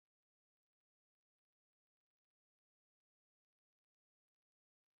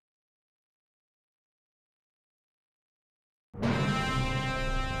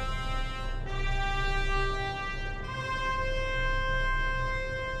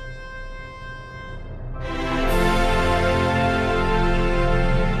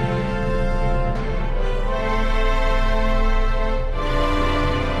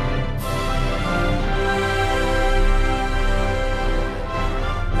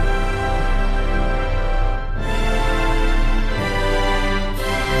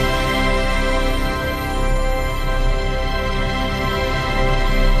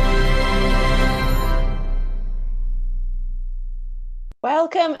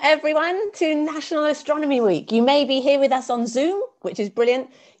everyone to National Astronomy Week. You may be here with us on Zoom, which is brilliant.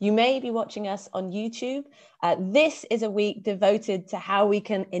 You may be watching us on YouTube. This is a week devoted to how we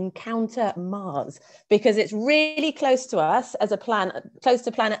can encounter Mars, because it's really close to us as a planet, close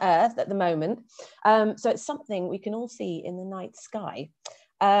to planet Earth at the moment. So it's something we can all see in the night sky.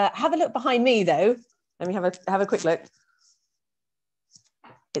 Have a look behind me though. Let me have a quick look.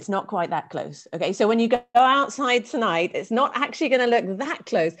 It's not quite that close. Okay, so when you go outside tonight, it's not actually going to look that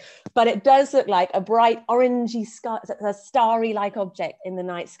close, but it does look like a bright orangey sky, a starry-like object in the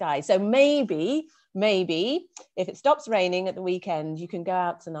night sky. So maybe if it stops raining at the weekend, you can go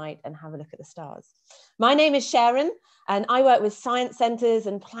out tonight and have a look at the stars. My name is Sharon, and I work with science centres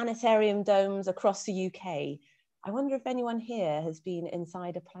and planetarium domes across the UK. I wonder if anyone here has been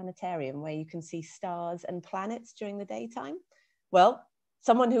inside a planetarium where you can see stars and planets during the daytime. Well,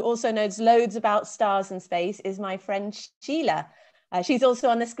 someone who also knows loads about stars and space is my friend Sheila. She's also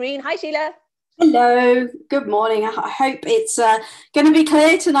on the screen. Hi, Sheila. Hello, good morning. I hope it's going to be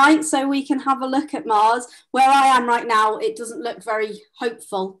clear tonight so we can have a look at Mars. Where I am right now, it doesn't look very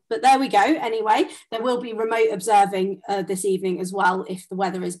hopeful, but there we go. Anyway, there will be remote observing this evening as well if the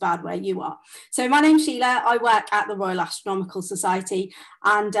weather is bad where you are. So my name's Sheila. I work at the Royal Astronomical Society,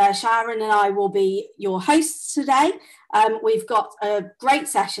 and Sharon and I will be your hosts today. We've got a great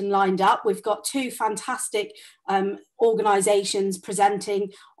session lined up. We've got two fantastic organisations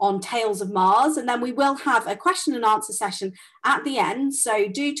presenting on Tales of Mars, and then we will have a question and answer session at the end. So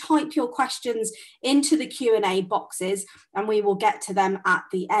do type your questions into the Q&A boxes and we will get to them at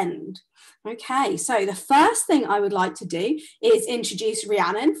the end. Okay, so the first thing I would like to do is introduce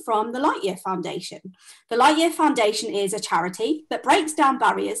Rhiannon from the Lightyear Foundation. The Lightyear Foundation is a charity that breaks down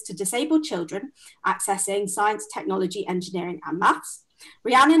barriers to disabled children accessing science, technology, engineering and maths.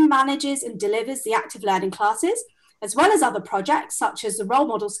 Rhiannon manages and delivers the active learning classes, as well as other projects such as the Role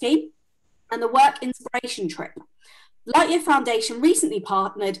Model Scheme and the Work Inspiration Trip. The Lightyear Foundation recently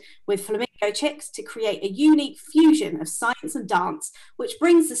partnered with Flamingo Chicks to create a unique fusion of science and dance, which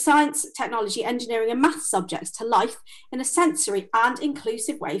brings the science, technology, engineering and maths subjects to life in a sensory and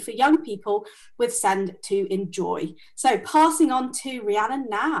inclusive way for young people with SEND to enjoy. So passing on to Rhiannon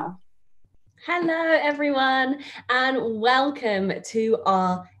now. Hello everyone, and welcome to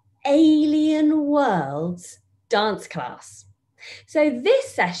our Alien Worlds dance class. So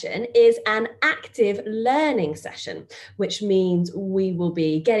this session is an active learning session, which means we will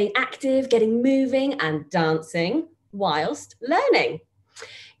be getting active, getting moving and dancing whilst learning.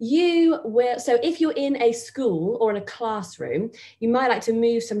 So if you're in a school or in a classroom, you might like to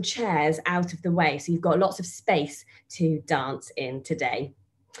move some chairs out of the way so you've got lots of space to dance in today.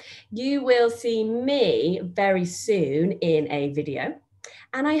 You will see me very soon in a video,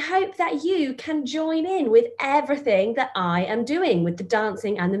 and I hope that you can join in with everything that I am doing with the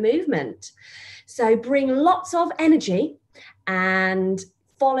dancing and the movement. So bring lots of energy and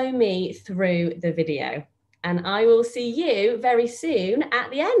follow me through the video, and I will see you very soon at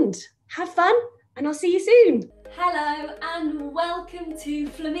the end. Have fun, and I'll see you soon. Hello and welcome to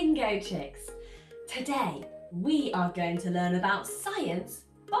Flamingo Chicks. Today we are going to learn about science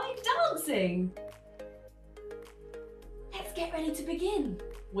by dancing. Let's get ready to begin.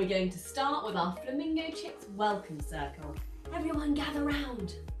 We're going to start with our Flamingo Chicks welcome circle. Everyone gather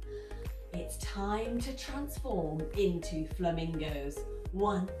round. It's time to transform into flamingos.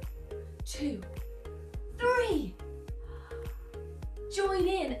 1, 2, 3. Join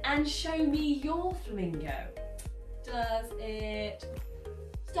in and show me your flamingo. Does it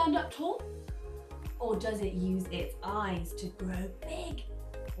stand up tall? Or does it use its eyes to grow big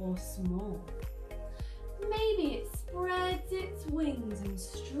or small? Maybe it spreads its wings and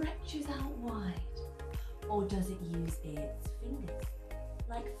stretches out wide. Or does it use its fingers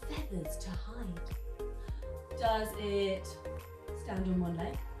like feathers to hide? Does it stand on one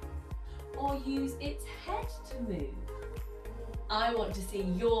leg or use its head to move? I want to see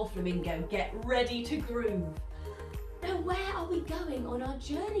your flamingo get ready to groove. Now, where are we going on our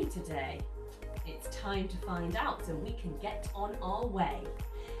journey today? It's time to find out so we can get on our way.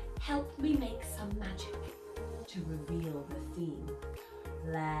 Help me make some magic to reveal the theme.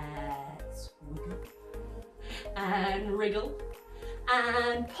 Let's wiggle and wriggle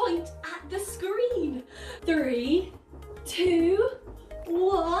and point at the screen. 3, 2,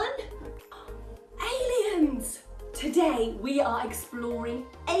 1. Aliens! Today we are exploring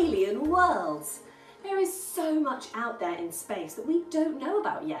alien worlds. There is so much out there in space that we don't know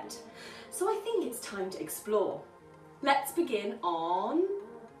about yet. So I think it's time to explore. Let's begin on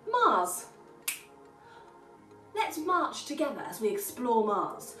Mars. Let's march together as we explore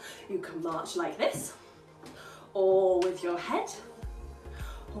Mars. You can march like this, or with your head,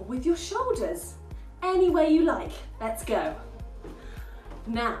 or with your shoulders. Any way you like. Let's go.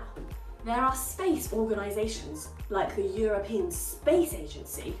 Now, there are space organisations like the European Space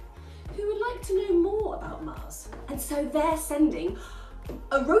Agency who would like to know more about Mars. And so they're sending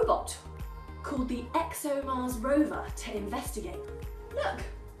a robot called the ExoMars rover to investigate. Look,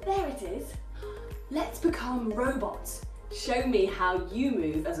 there it is. Let's become robots. Show me how you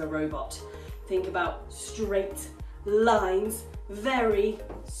move as a robot. Think about straight lines, very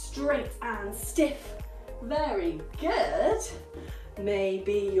straight and stiff. Very good.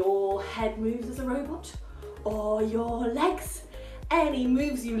 Maybe your head moves as a robot, or your legs. Any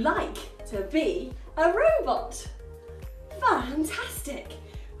moves you like to be a robot. Fantastic.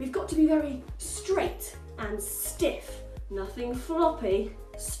 We've got to be very straight and stiff. Nothing floppy,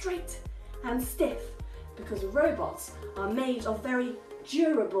 straight and stiff, because robots are made of very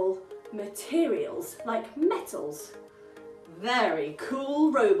durable materials like metals. Very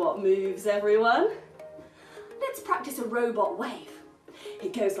cool robot moves, everyone. Let's practice a robot wave.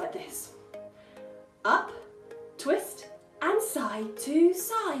 It goes like this. Up, twist, and side to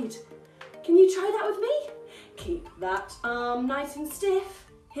side. Can you try that with me? Keep that arm nice and stiff.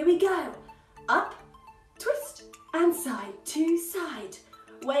 Here we go. Up, twist, and side to side.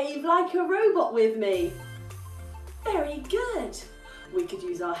 Wave like a robot with me. Very good. We could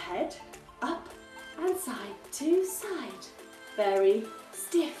use our head up and side to side. Very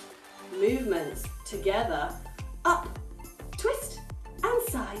stiff movements together. Up, twist, and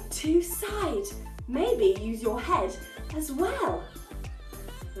side to side. Maybe use your head as well.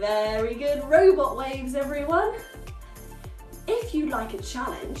 Very good robot waves, everyone. If you like a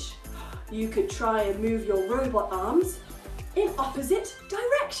challenge, you could try and move your robot arms in opposite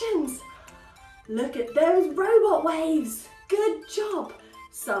directions. Look at those robot waves. Good job.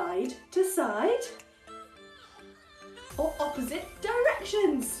 Side to side or opposite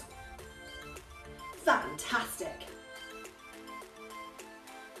directions. Fantastic.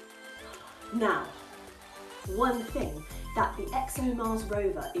 Now, one thing that the ExoMars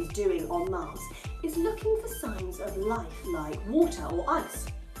rover is doing on Mars is looking for signs of life like water or ice.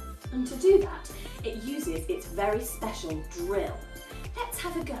 And to do that, it uses its very special drill. Let's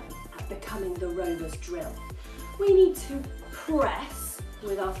have a go at becoming the rover's drill. We need to press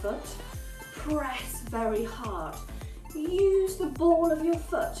with our foot, press very hard. Use the ball of your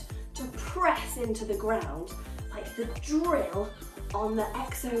foot to press into the ground like the drill on the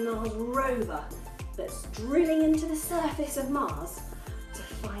ExoMars rover that's drilling into the surface of Mars to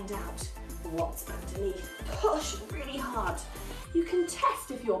find out what's underneath. Push really hard. You can test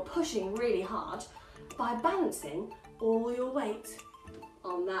if you're pushing really hard by balancing all your weight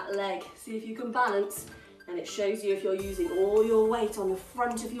on that leg. See if you can balance, and it shows you if you're using all your weight on the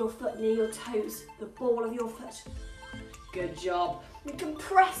front of your foot, near your toes, the ball of your foot. Good job. We can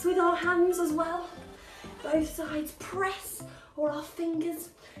press with our hands as well. Both sides press, or our fingers.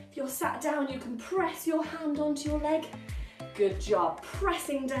 If you're sat down, you can press your hand onto your leg. Good job,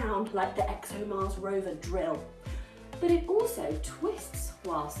 pressing down like the ExoMars rover drill. But it also twists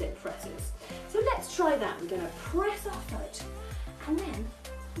whilst it presses. So let's try that. We're going to press our foot and then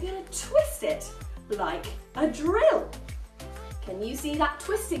we're going to twist it like a drill. Can you see that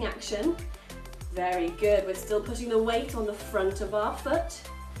twisting action? Very good. We're still putting the weight on the front of our foot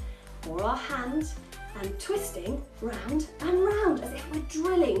or our hand and twisting round and round as if we're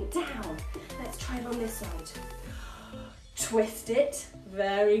drilling down. Let's try it on this side. Twist it.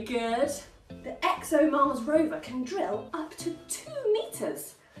 Very good. The ExoMars rover can drill up to 2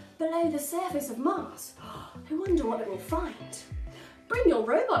 meters below the surface of Mars. I wonder what it will find. Bring your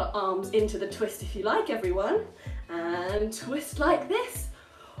robot arms into the twist if you like, everyone, and twist like this,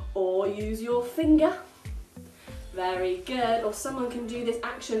 or use your finger. Very good, or someone can do this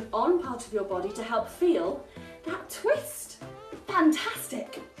action on part of your body to help feel that twist.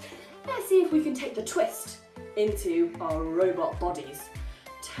 Fantastic. Let's see if we can take the twist into our robot bodies.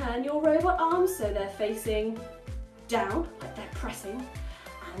 Turn your robot arms so they're facing down, like they're pressing,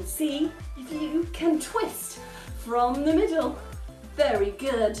 and see if you can twist from the middle. Very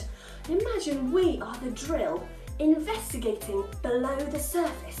good. Imagine we are the drill investigating below the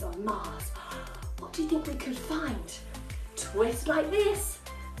surface of Mars. What do you think we could find? Twist like this.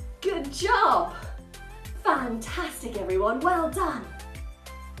 Good job. Fantastic, everyone. Well done.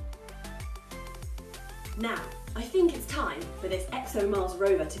 Now, I think it's time for this ExoMars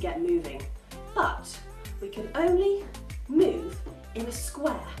rover to get moving, but we can only move in a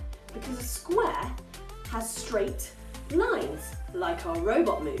square because a square has straight lines like our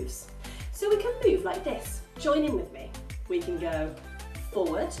robot moves. So we can move like this. Join in with me. We can go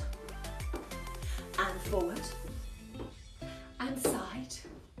forward and side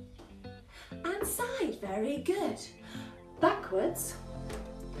side, very good. Backwards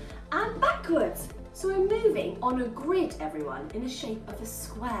and backwards. So we're moving on a grid, everyone, in the shape of a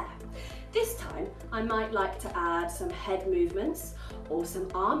square. This time, I might like to add some head movements or some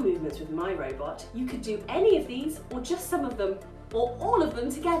arm movements with my robot. You could do any of these or just some of them or all of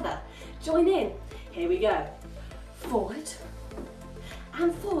them together. Join in. Here we go. Forward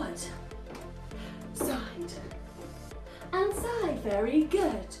and forward. Side and side, very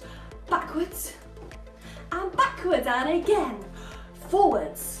good. Backwards and backwards, and again.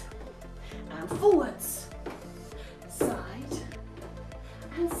 Forwards and forwards. Side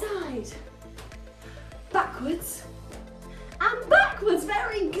and side. Backwards and backwards,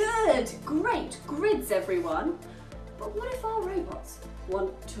 very good. Great grids, everyone. But what if our robots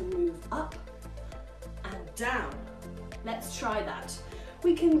want to move up and down? Let's try that.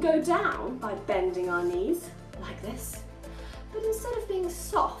 We can go down by bending our knees like this, but instead of being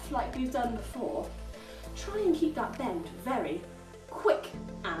soft like we've done before, try and keep that bend very quick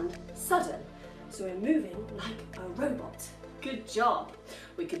and sudden. So we're moving like a robot. Good job.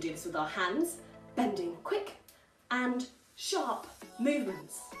 We could do this with our hands, bending quick and sharp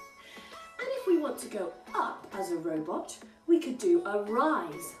movements. And if we want to go up as a robot, we could do a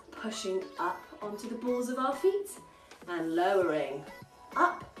rise, pushing up onto the balls of our feet and lowering,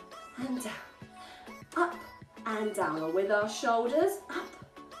 up and down, up and down, or with our shoulders, up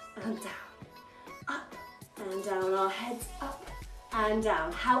and down, up and down, our heads up and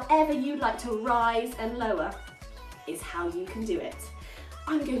down. However you'd like to rise and lower is how you can do it.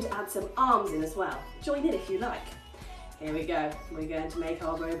 I'm going to add some arms in as well. Join in if you like. Here we go. We're going to make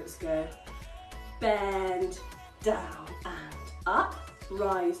our robots go bend, down and up,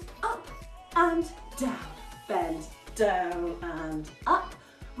 rise up and down, bend, down and up,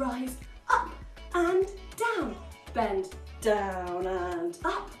 rise up and down, bend, down and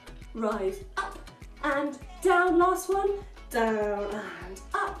up, rise up and down. Last one, down and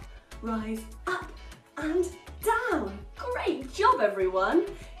up, rise up and down. Great job, everyone.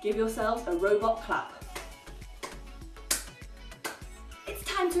 Give yourselves a robot clap. It's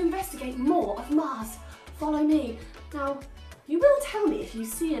time to investigate more of Mars. Follow me. Now, you will tell me if you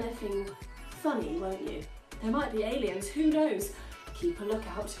see anything funny, won't you? There might be aliens, who knows? Keep a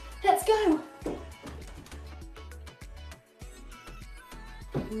lookout. Let's go.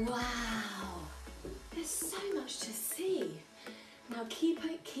 Wow, there's so much to see. Now keep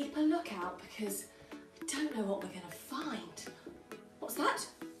a lookout because I don't know what we're going to find. What's that?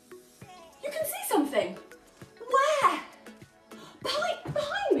 You can see something. Where?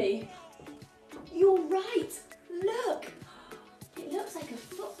 Behind me. You're right. Look. It looks like a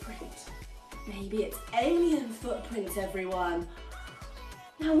footprint. Maybe it's alien footprints, everyone.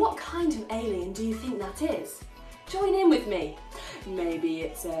 Now, what kind of alien do you think that is? Join in with me. Maybe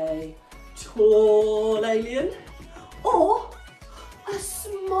it's a tall alien or a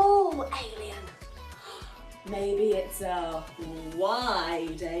small alien. Maybe it's a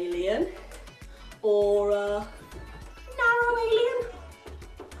wide alien or a narrow alien.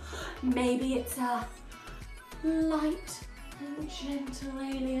 Maybe it's a light and gentle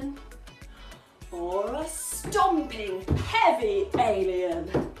alien or a stomping heavy alien.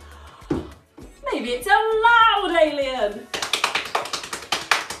 Maybe it's a loud alien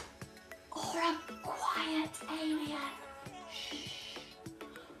or a quiet alien. Shh.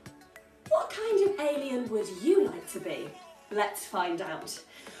 What kind of alien would you like to be? Let's find out.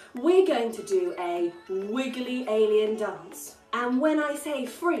 We're going to do a wiggly alien dance. And when I say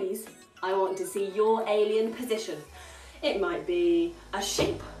freeze, I want to see your alien position. It might be a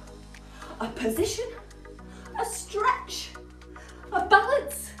shape, a position, a stretch, a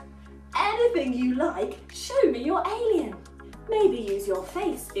balance, anything you like. Show me your alien. Maybe use your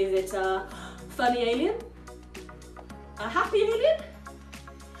face. Is it a funny alien? A happy alien?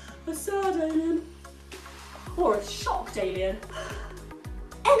 A sad alien? Or a shocked alien?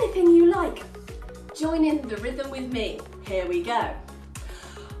 Anything you like. Join in the rhythm with me. Here we go.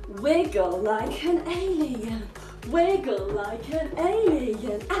 Wiggle like an alien. Wiggle like an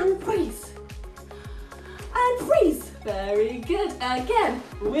alien. And freeze. And freeze. Very good. Again.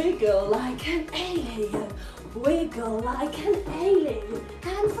 Wiggle like an alien. Wiggle like an alien.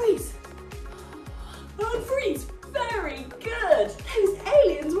 And freeze. And freeze. Very good. Those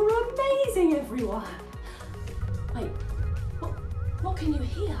aliens were amazing, everyone. Wait, what can you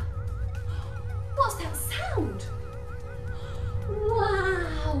hear? What's that sound?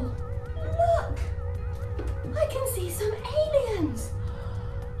 Wow, look, I can see some aliens.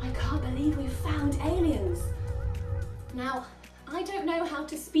 I can't believe we've found aliens. Now, I don't know how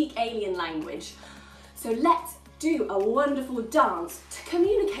to speak alien language, so let's do a wonderful dance to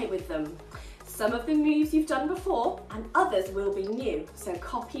communicate with them. Some of the moves you've done before and others will be new, so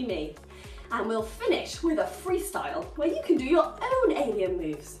copy me. And we'll finish with a freestyle where you can do your own alien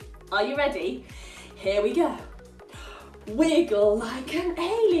moves. Are you ready? Here we go. Wiggle like an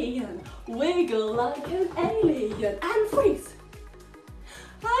alien, wiggle like an alien, and freeze.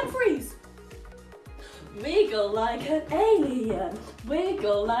 And freeze. Wiggle like an alien,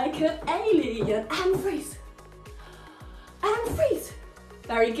 wiggle like an alien, and freeze. And freeze.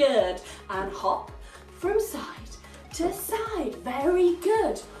 Very good. And hop from side to side. Very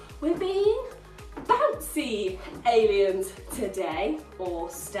good. We're being bouncy aliens today. Or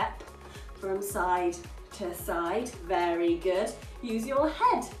step from side to side. Very good. Use your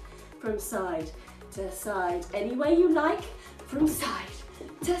head from side to side. Any way you like. From side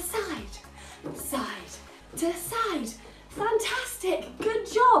to side. Side to side. Fantastic. Good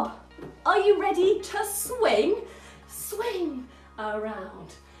job. Are you ready to swing? Swing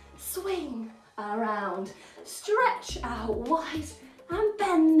around. Swing around. Stretch out wide and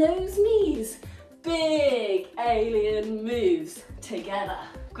bend those knees. Big alien moves together.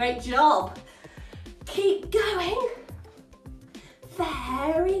 Great job. Keep going.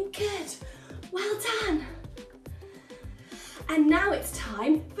 Very good. Well done. And now it's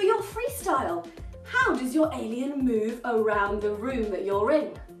time for your freestyle. How does your alien move around the room that you're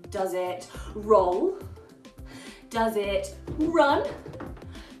in? Does it roll? Does it run?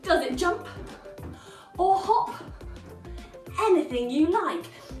 Does it jump? Or hop? Anything you like.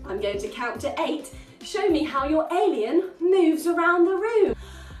 I'm going to count to 8. Show me how your alien moves around the room.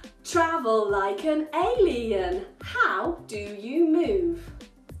 Travel like an alien. How do you move?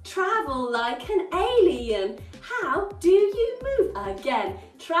 Travel like an alien. How do you move? Again.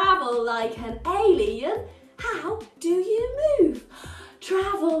 Travel like an alien. How do you move?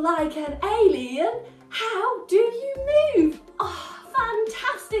 Travel like an alien. How do you move? Oh,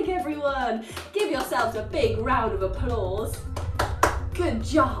 fantastic, everyone. Give yourselves a big round of applause. Good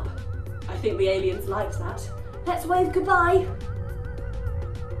job. I think the aliens liked that. Let's wave goodbye.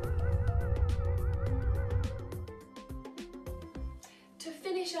 To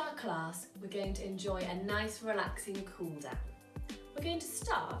finish our class, we're going to enjoy a nice relaxing cool down. We're going to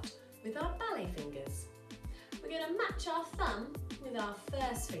start with our ballet fingers. We're going to match our thumb with our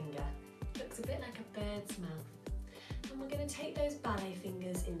first finger. Looks a bit like a bird's mouth. And we're going to take those ballet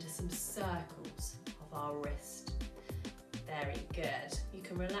fingers into some circles of our wrist. Very good. You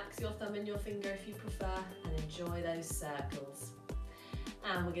can relax your thumb and your finger if you prefer and enjoy those circles.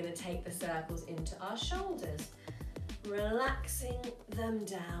 And we're going to take the circles into our shoulders, relaxing them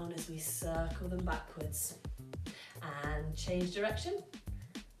down as we circle them backwards. And change direction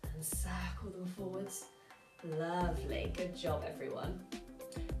and circle them forwards. Lovely. Good job, everyone.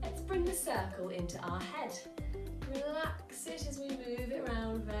 Let's bring the circle into our head. Relax it as we move it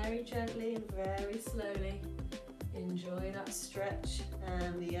around very gently and very slowly. Enjoy that stretch,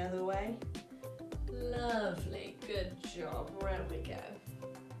 and the other way. Lovely, good job, round we go.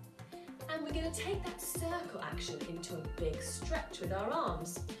 And we're going to take that circle action into a big stretch with our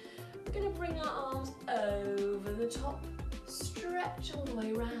arms. We're going to bring our arms over the top, stretch all the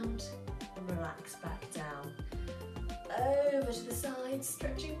way round, and relax back down. Over to the side,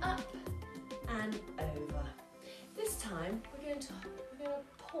 stretching up and over. This time we're going to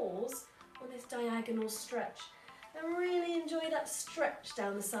pause on this diagonal stretch and really enjoy that stretch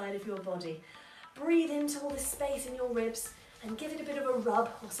down the side of your body. Breathe into all this space in your ribs and give it a bit of a rub,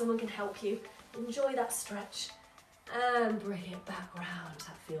 or someone can help you. Enjoy that stretch and bring it back round.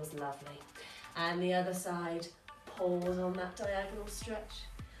 That feels lovely. And the other side, pause on that diagonal stretch.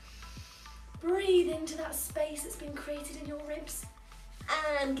 Breathe into that space that's been created in your ribs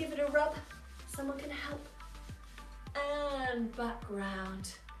and give it a rub. Someone can help. And back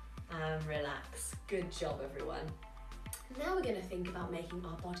round and relax. Good job, everyone. Now we're going to think about making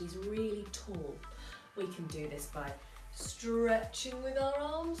our bodies really tall. We can do this by stretching with our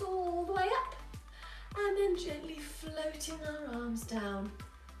arms all the way up and then gently floating our arms down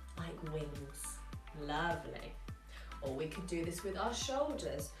like wings. Lovely. Or we could do this with our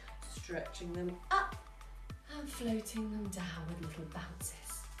shoulders, stretching them up and floating them down with little bounces.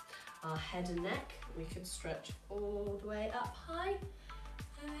 Our head and neck, we could stretch all the way up high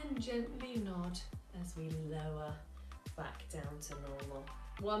and then gently nod as we lower back down to normal.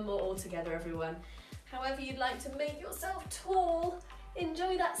 One more all together, everyone. However you'd like to make yourself tall,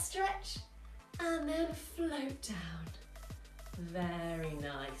 enjoy that stretch and then float down. Very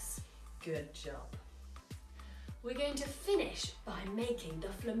nice. Good job. We're going to finish by making the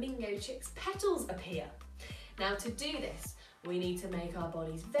flamingo chick's petals appear. Now to do this, we need to make our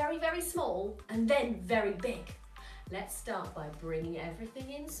bodies very, very small and then very big. Let's start by bringing everything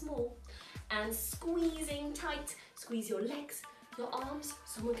in small and squeezing tight. Squeeze your legs, your arms.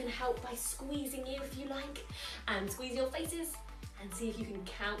 Someone can help by squeezing you if you like. And squeeze your faces and see if you can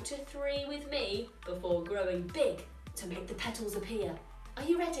count to 3 with me before growing big to make the petals appear. Are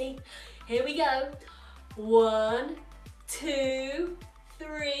you ready? Here we go. 1, 2,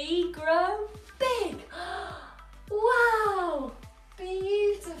 3, grow big. Wow,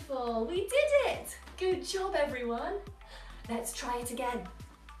 beautiful. We did it. Good job, everyone. Let's try it again.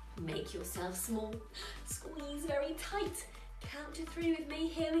 Make yourself small. Squeeze very tight. Count to 3 with me.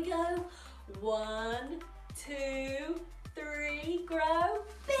 Here we go. 1, 2, 3, grow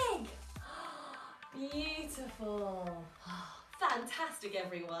big. Beautiful. Fantastic,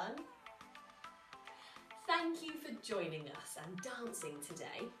 everyone. Thank you for joining us and dancing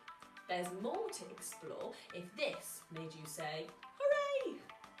today. There's more to explore if this made you say, hooray!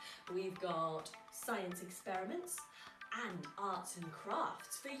 We've got science experiments and arts and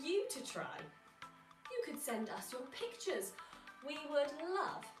crafts for you to try. You could send us your pictures. We would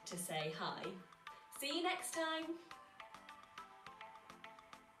love to say hi. See you next time.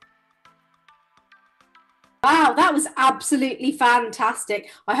 Wow, that was absolutely fantastic.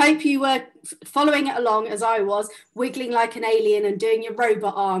 I hope you were following it along as I was, wiggling like an alien and doing your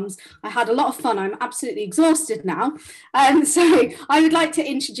robot arms. I had a lot of fun. I'm absolutely exhausted now. So I would like to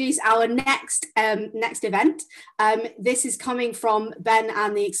introduce our next event. This is coming from Ben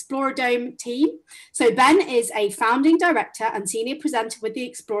and the Explorer Dome team. So Ben is a founding director and senior presenter with the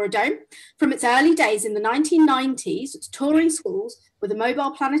Explorer Dome. From its early days in the 1990s, it's touring schools with a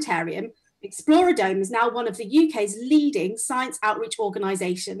mobile planetarium. Explorer Dome is now one of the UK's leading science outreach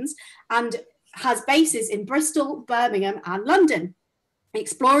organisations and has bases in Bristol, Birmingham and London.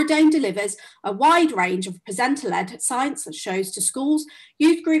 Explorer Dome delivers a wide range of presenter-led science shows to schools,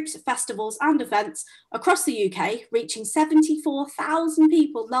 youth groups, festivals and events across the UK, reaching 74,000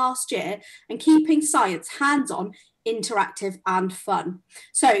 people last year and keeping science hands-on, interactive and fun.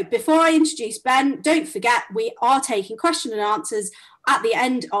 So before I introduce Ben, don't forget we are taking question and answers at the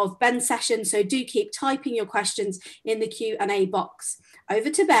end of Ben's session, so do keep typing your questions in the Q&A box.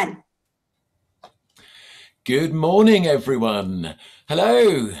 Over to Ben. Good morning, everyone.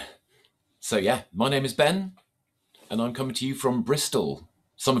 Hello. So yeah, my name is Ben and I'm coming to you from Bristol.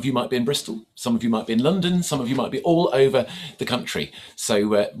 Some of you might be in Bristol, some of you might be in London, some of you might be all over the country.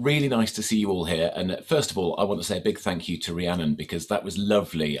 So really nice to see you all here. And first of all, I want to say a big thank you to Rhiannon because that was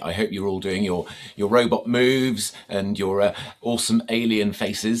lovely. I hope you're all doing your robot moves and your awesome alien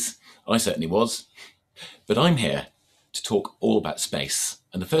faces. I certainly was. But I'm here to talk all about space.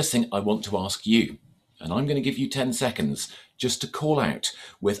 And the first thing I want to ask you, and I'm going to give you 10 seconds just to call out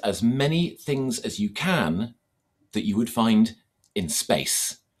with as many things as you can that you would find in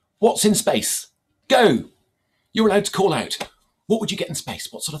space. What's in space? Go! You're allowed to call out. What would you get in space?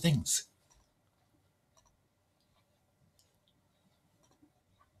 What sort of things?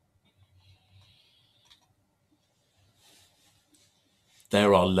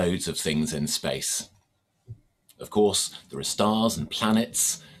 There are loads of things in space. Of course, there are stars and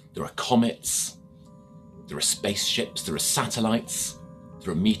planets, there are comets, there are spaceships, there are satellites,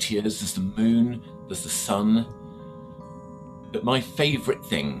 there are meteors, there's the moon, there's the sun. But my favourite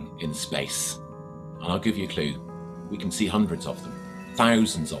thing in space, and I'll give you a clue, we can see hundreds of them,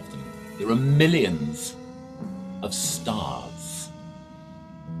 thousands of them. There are millions of stars.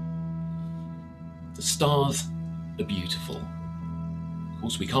 The stars are beautiful. Of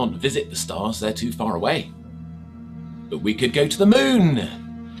course, we can't visit the stars, they're too far away. But we could go to the moon.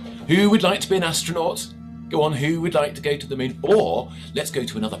 Who would like to be an astronaut? Go on, who would like to go to the moon? Or let's go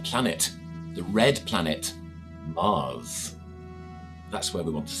to another planet, the red planet, Mars. That's where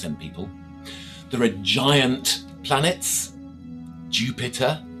we want to send people. There are giant planets.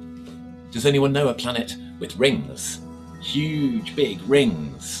 Jupiter. Does anyone know a planet with rings? Huge, big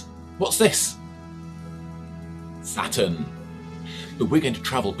rings. What's this? Saturn. But we're going to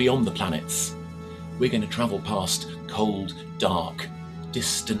travel beyond the planets. We're going to travel past cold, dark,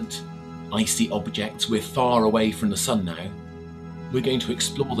 distant, icy objects. We're far away from the sun now. We're going to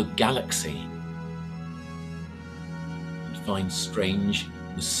explore the galaxy. Find strange,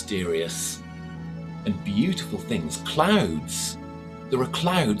 mysterious and beautiful things. Clouds. There are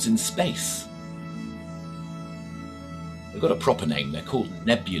clouds in space. They've got a proper name. They're called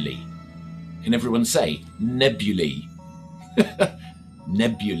nebulae. Can everyone say nebulae?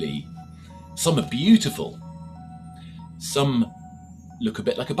 Nebulae. Some are beautiful. Some look a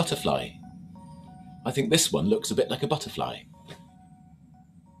bit like a butterfly. I think this one looks a bit like a butterfly.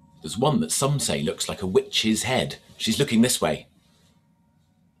 There's one that some say looks like a witch's head. She's looking this way.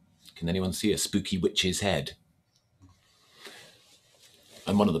 Can anyone see a spooky witch's head?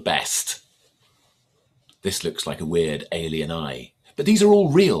 and one of the best. This looks like a weird alien eye, but these are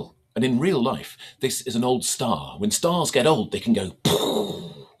all real, and in real life, this is an old star. When stars get old, they can go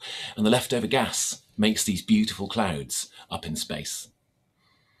poof, and the leftover gas makes these beautiful clouds up in space.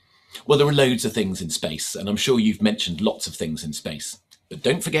 Well, there are loads of things in space, and I'm sure you've mentioned lots of things in space. But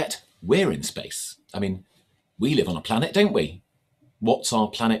don't forget, we're in space. I mean, we live on a planet, don't we? What's our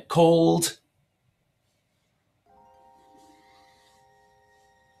planet called?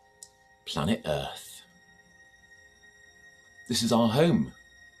 Planet Earth. This is our home,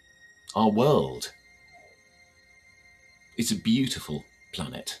 our world. It's a beautiful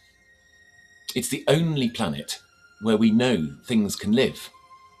planet. It's the only planet where we know things can live.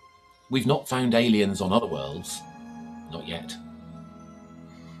 We've not found aliens on other worlds, not yet.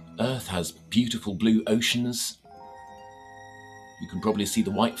 Earth has beautiful blue oceans. You can probably see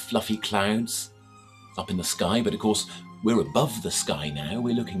the white fluffy clouds up in the sky, but of course we're above the sky now,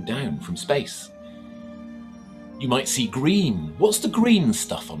 we're looking down from space. You might see green. What's the green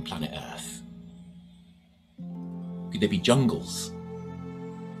stuff on planet Earth? Could there be jungles?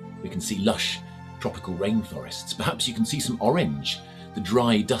 We can see lush tropical rainforests. Perhaps you can see some orange, the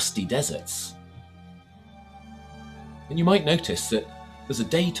dry, dusty deserts. And you might notice that there's a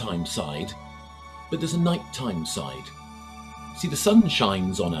daytime side, but there's a nighttime side. See, the sun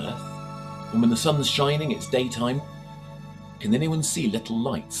shines on Earth, and when the sun's shining, it's daytime. Can anyone see little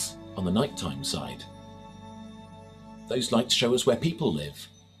lights on the nighttime side? Those lights show us where people live,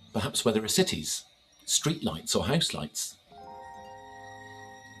 perhaps where there are cities, street lights or house lights.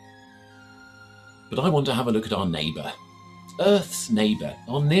 But I want to have a look at our neighbour, Earth's neighbour,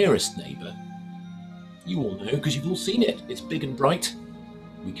 our nearest neighbour. You all know because you've all seen it. It's big and bright.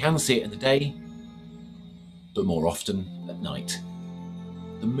 We can see it in the day, but more often at night.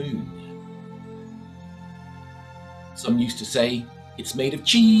 The moon. Some used to say it's made of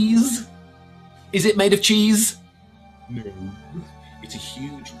cheese. Is it made of cheese? No. It's a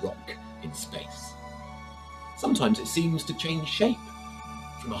huge rock in space. Sometimes it seems to change shape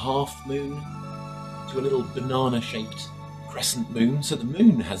from a half moon to a little banana-shaped crescent moon. So the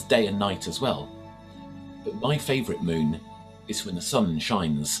moon has day and night as well. But my favourite moon is when the sun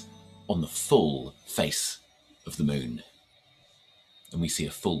shines on the full face of the moon and we see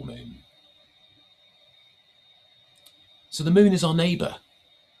a full moon. So the moon is our neighbour,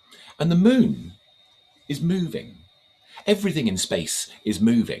 and the moon is moving. Everything in space is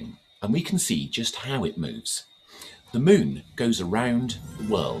moving, and we can see just how it moves. The moon goes around the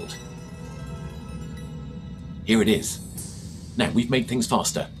world. Here it is. Now, we've made things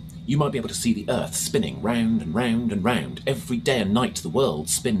faster. You might be able to see the Earth spinning round and round and round. Every day and night the world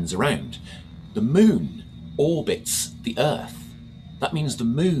spins around. The moon orbits the Earth. That means the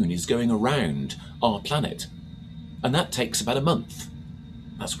moon is going around our planet. And that takes about a month.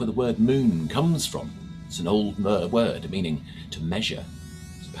 That's where the word moon comes from. It's an old word meaning to measure.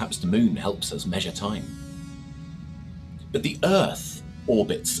 So perhaps the moon helps us measure time. But the Earth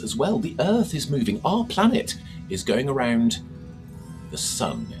orbits as well. The Earth is moving. Our planet is going around the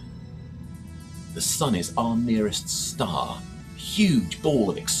sun. The sun is our nearest star, a huge ball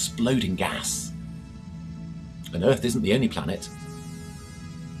of exploding gas. And Earth isn't the only planet.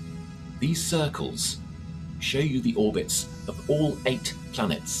 These circles show you the orbits of all 8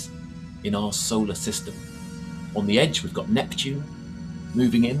 planets in our solar system. On the edge we've got Neptune.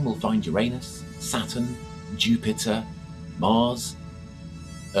 Moving in we'll find Uranus, Saturn, Jupiter, Mars,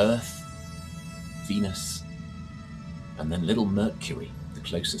 Earth, Venus, and then little Mercury, the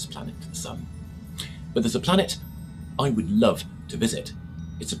closest planet to the sun. But there's a planet I would love to visit.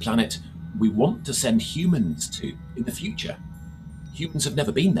 It's a planet we want to send humans to in the future. Humans have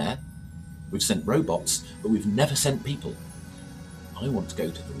never been there. We've sent robots, but we've never sent people. I want to go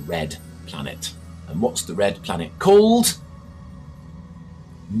to the red planet. And what's the red planet called?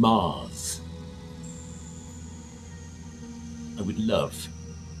 Mars. I would love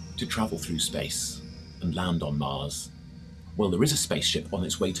to travel through space and land on Mars. Well, there is a spaceship on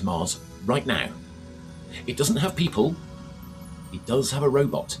its way to Mars right now. It doesn't have people. It does have a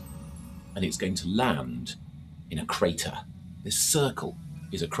robot. And it's going to land in a crater. This circle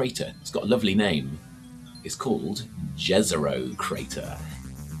is a crater. It's got a lovely name. It's called Jezero Crater.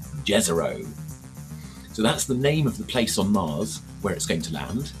 Jezero. So that's the name of the place on Mars where it's going to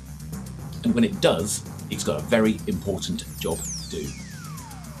land. And when it does, it's got a very important job to do.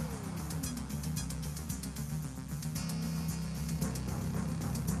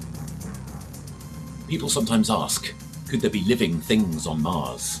 People sometimes ask, could there be living things on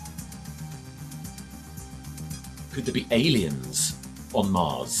Mars? Could there be aliens on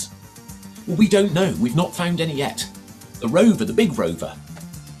Mars? Well, we don't know. We've not found any yet. The rover, the big rover,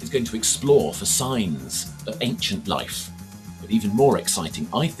 It's going to explore for signs of ancient life. But even more exciting,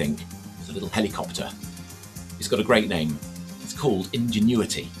 I think, is a little helicopter. It's got a great name. It's called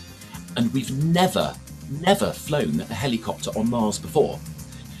Ingenuity. And we've never flown a helicopter on Mars before.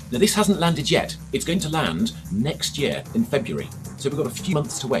 Now, this hasn't landed yet. It's going to land next year in February. So we've got a few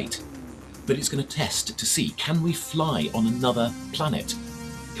months to wait. But it's going to test to see, can we fly on another planet?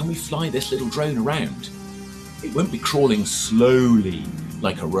 Can we fly this little drone around? It won't be crawling slowly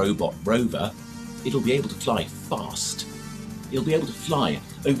like a robot rover. It'll be able to fly fast. It'll be able to fly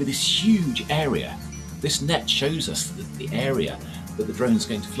over this huge area. This net shows us the area that the drone's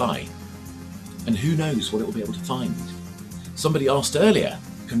going to fly. And who knows what it will be able to find. Somebody asked earlier,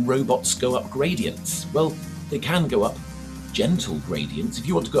 can robots go up gradients? Well, they can go up gentle gradients. If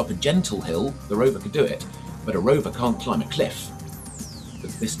you want to go up a gentle hill, the rover can do it, but a rover can't climb a cliff.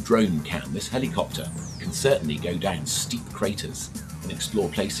 But this drone can, this helicopter, can certainly go down steep craters and explore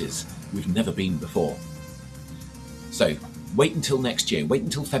places we've never been before. So, wait until next year, wait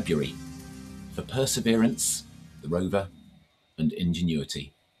until February for Perseverance, the rover, and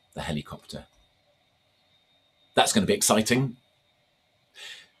Ingenuity, the helicopter. That's going to be exciting.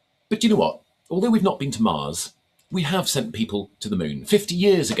 But you know what? Although we've not been to Mars, we have sent people to the moon. 50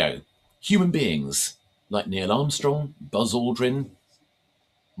 years ago, human beings like Neil Armstrong, Buzz Aldrin,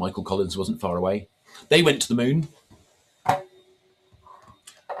 Michael Collins wasn't far away. They went to the moon.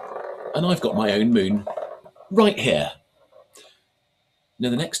 And I've got my own moon right here. Now,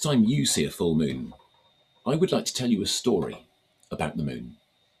 the next time you see a full moon, I would like to tell you a story about the moon.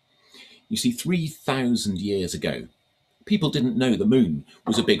 You see, 3,000 years ago, people didn't know the moon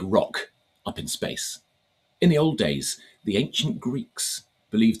was a big rock up in space. In the old days, the ancient Greeks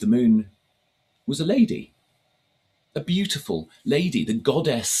believed the moon was a lady, a beautiful lady, the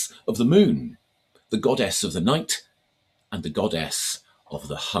goddess of the moon, the goddess of the night, and the goddess of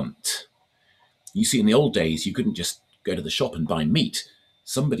the hunt. You see, in the old days, you couldn't just go to the shop and buy meat.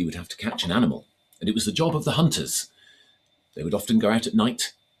 Somebody would have to catch an animal, and it was the job of the hunters. They would often go out at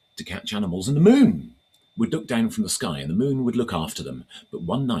night to catch animals, and the moon would look down from the sky, and the moon would look after them. But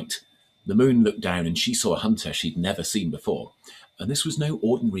one night, the moon looked down and she saw a hunter she'd never seen before. And this was no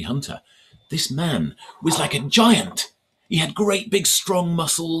ordinary hunter. This man was like a giant. He had great big strong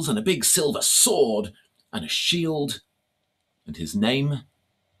muscles and a big silver sword and a shield. And his name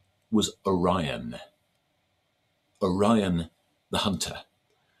was Orion. Orion the hunter.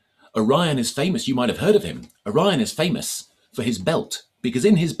 Orion is famous, you might have heard of him. Orion is famous for his belt, because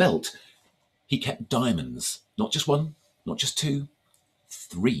in his belt he kept diamonds. Not just one, not just two,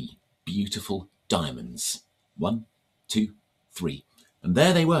 3 beautiful diamonds. 1, 2, 3. And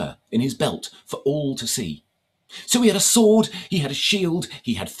there they were in his belt for all to see. So he had a sword, he had a shield,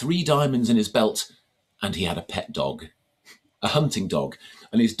 he had 3 diamonds in his belt, and he had a pet dog, a hunting dog.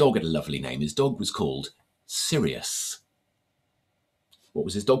 And his dog had a lovely name. His dog was called Sirius. What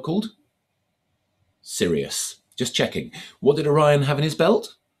was his dog called? Sirius. Just checking. What did Orion have in his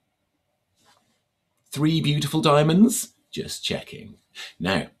belt? 3 beautiful diamonds? Just checking.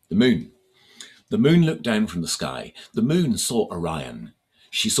 Now, the moon. The moon looked down from the sky. The moon saw Orion.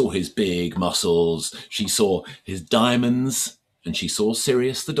 She saw his big muscles. She saw his diamonds. And she saw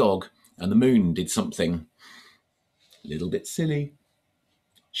Sirius the dog. And the moon did something a little bit silly.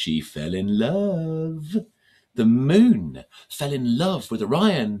 She fell in love. The moon fell in love with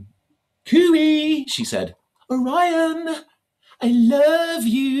Orion. Cooey, she said. Orion, I love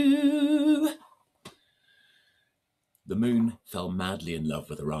you. The moon fell madly in love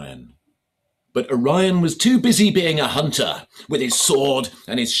with Orion. But Orion was too busy being a hunter with his sword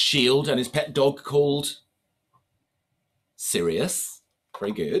and his shield and his pet dog called Sirius.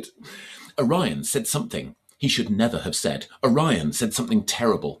 Very good. Orion said something he should never have said. Orion said something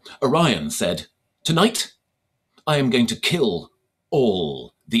terrible. Orion said, "Tonight, I am going to kill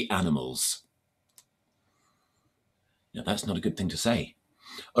all the animals." Now, that's not a good thing to say.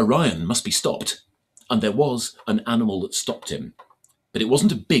 Orion must be stopped. And there was an animal that stopped him. But it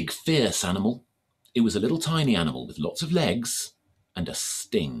wasn't a big, fierce animal. It was a little tiny animal with lots of legs and a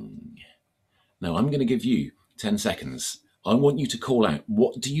sting. Now, I'm going to give you 10 seconds. I want you to call out,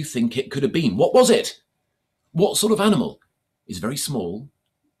 what do you think it could have been? What was it? What sort of animal is very small,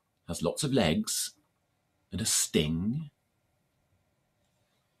 has lots of legs, and a sting?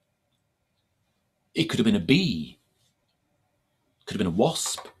 It could have been a bee. Could have been a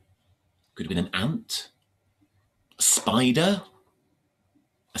wasp. Could have been an ant. A spider.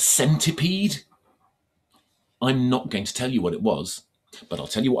 A centipede. I'm not going to tell you what it was, but I'll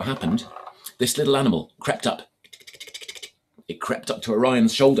tell you what happened. This little animal crept up. It crept up to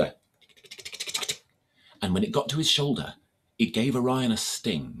Orion's shoulder. And when it got to his shoulder, it gave Orion a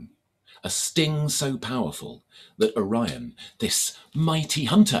sting so powerful that Orion, this mighty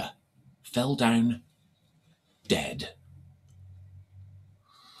hunter, fell down dead.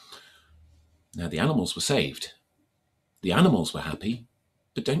 Now the animals were saved. The animals were happy,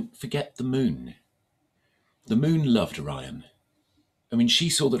 but don't forget the moon. The moon loved Orion. And when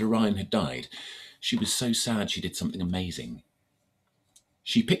she saw that Orion had died, she was so sad she did something amazing.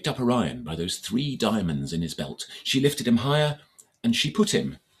 She picked up Orion by those 3 diamonds in his belt. She lifted him higher and she put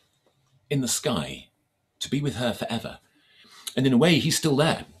him in the sky to be with her forever. And in a way, he's still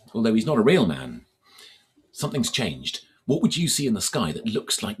there, although he's not a real man. Something's changed. What would you see in the sky that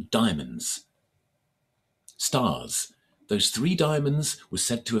looks like diamonds? Stars. Those 3 diamonds were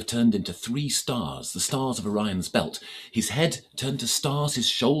said to have turned into 3 stars, the stars of Orion's belt. His head turned to stars, his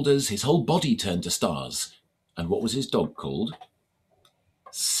shoulders, his whole body turned to stars. And what was his dog called?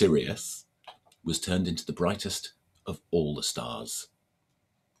 Sirius was turned into the brightest of all the stars.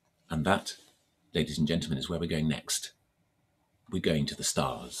 And that, ladies and gentlemen, is where we're going next. We're going to the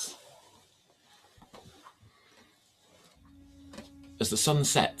stars. As the sun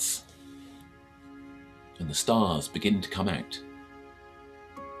sets and the stars begin to come out,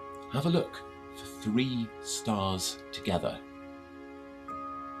 have a look for 3 stars together.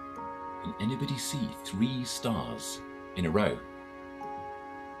 Can anybody see 3 stars in a row?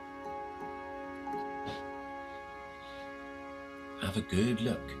 Have a good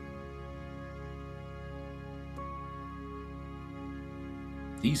look.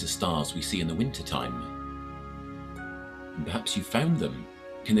 These are stars we see in the winter time. And perhaps you found them.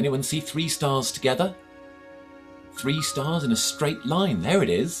 Can anyone see 3 stars together? 3 stars in a straight line. There it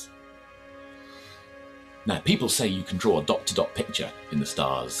is. Now, people say you can draw a dot-to-dot picture in the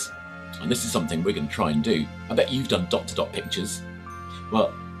stars. And this is something we're going to try and do. I bet you've done dot-to-dot pictures.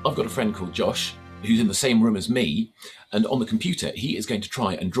 Well, I've got a friend called Josh who's in the same room as me, and on the computer he is going to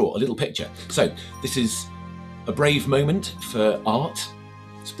try and draw a little picture. So this is a brave moment for art.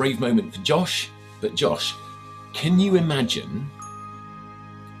 It's a brave moment for Josh. But Josh, can you imagine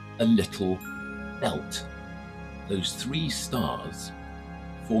a little belt? Those 3 stars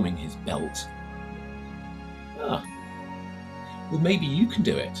forming his belt. Ah, well, maybe you can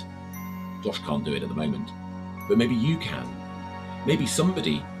do it. Josh can't do it at the moment, but maybe you can. Maybe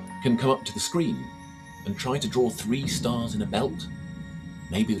somebody can come up to the screen and try to draw 3 stars in a belt.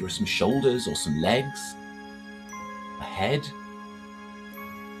 Maybe there are some shoulders or some legs, a head.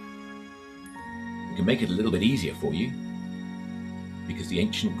 We can make it a little bit easier for you, because the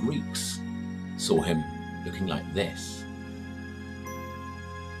ancient Greeks saw him looking like this.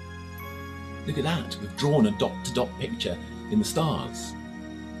 Look at that, we've drawn a dot-to-dot picture in the stars.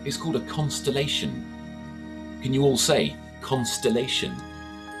 It's called a constellation. Can you all say constellation?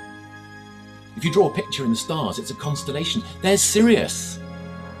 If you draw a picture in the stars, it's a constellation. There's Sirius.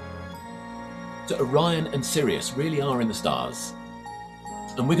 So Orion and Sirius really are in the stars.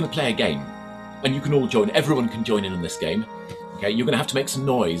 And we're going to play a game. And you can all join. Everyone can join in on this game. Okay, you're going to have to make some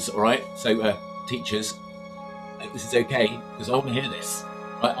noise, all right? So, teachers, I hope this is okay, because I want to hear this.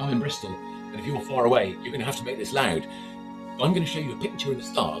 Right, I'm in Bristol, and if you're far away, you're going to have to make this loud. I'm going to show you a picture in the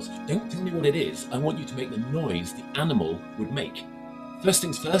stars. Don't tell me what it is. I want you to make the noise the animal would make. First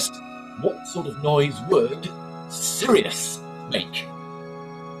things first, what sort of noise would Sirius make?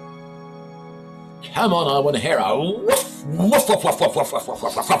 Come on, I want to hear a woof, woof, woof, woof, woof, woof, woof, woof,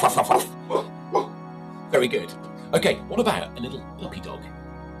 woof, woof, woof, woof. Very good. Okay, what about a little puppy dog?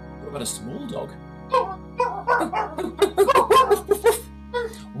 What about a small dog?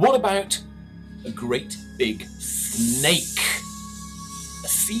 What about a great big snake? A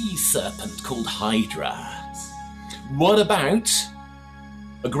sea serpent called Hydra. What about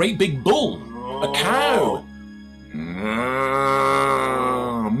a great big bull? A cow?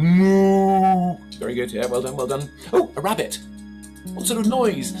 Moo. Very good, yeah, well done, well done. Oh, a rabbit. What sort of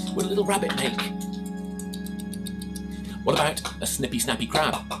noise would a little rabbit make? What about a snippy snappy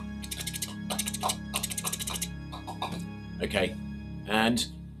crab? Okay, and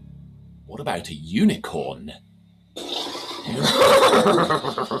what about a unicorn?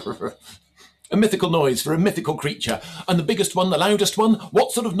 A mythical noise for a mythical creature. And the biggest one, the loudest one,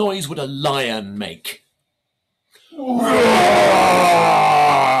 what sort of noise would a lion make? Oh,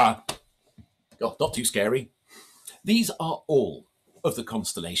 not too scary. These are all of the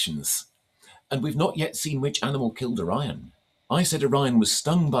constellations. And we've not yet seen which animal killed Orion. I said Orion was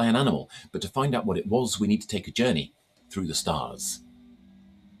stung by an animal, but to find out what it was, we need to take a journey through the stars.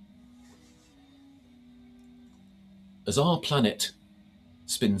 As our planet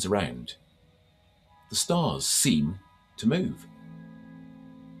spins around, the stars seem to move.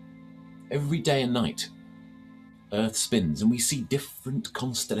 Every day and night, Earth spins and we see different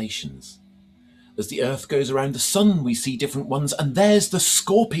constellations. As the Earth goes around the sun, we see different ones. And there's the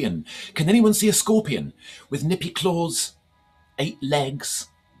scorpion. Can anyone see a scorpion? With nippy claws, 8 legs,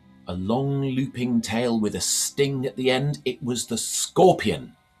 a long looping tail with a sting at the end. It was the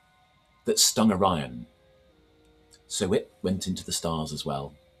scorpion that stung Orion. So it went into the stars as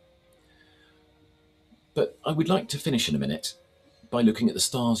well. But I would like to finish in a minute by looking at the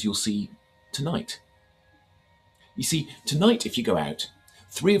stars you'll see tonight. You see, tonight if you go out,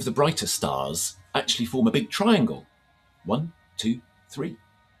 3 of the brightest stars actually form a big triangle. 1, 2, 3.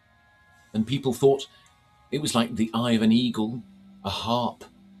 And people thought it was like the eye of an eagle, a harp,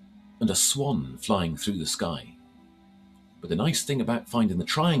 and a swan flying through the sky. But the nice thing about finding the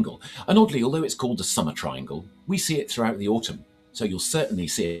triangle, and oddly, although it's called the summer triangle, we see it throughout the autumn, so you'll certainly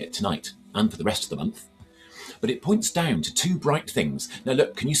see it tonight and for the rest of the month. But it points down to 2 bright things. Now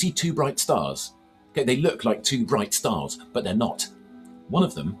look, can you see 2 bright stars? Okay, they look like 2 bright stars, but they're not. One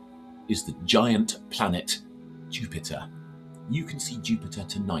of them is the giant planet Jupiter. You can see Jupiter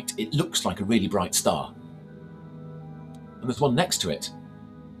tonight. It looks like a really bright star. And there's one next to it,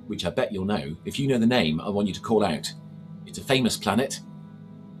 which I bet you'll know. If you know the name, I want you to call out. It's a famous planet.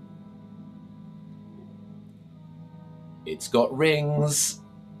 It's got rings.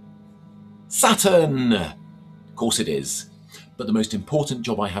 Saturn! Of course it is. But the most important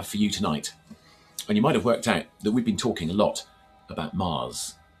job I have for you tonight, and you might have worked out that we've been talking a lot about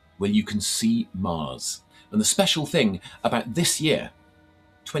Mars. Well, you can see Mars. And the special thing about this year,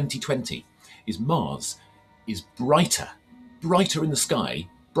 2020, is Mars is brighter in the sky,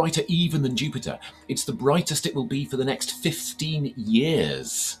 brighter even than Jupiter. It's the brightest it will be for the next 15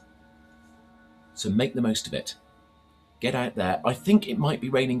 years. So make the most of it. Get out there. I think it might be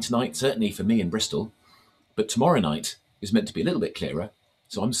raining tonight, certainly for me in Bristol, but tomorrow night is meant to be a little bit clearer,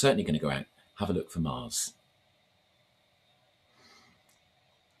 so I'm certainly going to go out, have a look for Mars.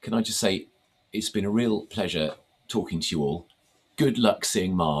 Can I just say, it's been a real pleasure talking to you all. Good luck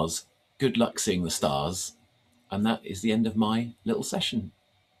seeing Mars. Good luck seeing the stars. And that is the end of my little session.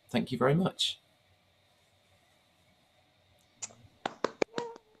 Thank you very much.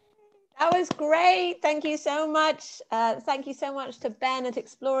 That was great. Thank you so much. Thank you so much to Ben at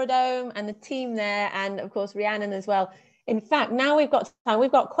Exploradome and the team there, and of course Rhiannon as well. In fact, now we've got time.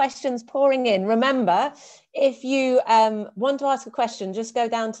 We've got questions pouring in. Remember, if you want to ask a question, just go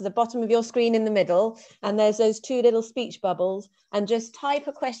down to the bottom of your screen in the middle, and there's those 2 little speech bubbles, and just type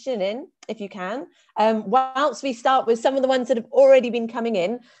a question in if you can. Whilst we start with some of the ones that have already been coming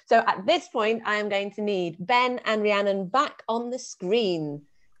in. So at this point, I am going to need Ben and Rhiannon back on the screen.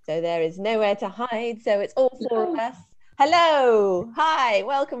 So there is nowhere to hide. So it's all 4 of us. Hello. Hi.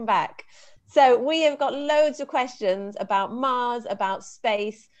 Welcome back. So we have got loads of questions about Mars, about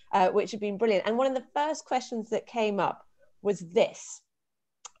space, which have been brilliant. And one of the first questions that came up was this.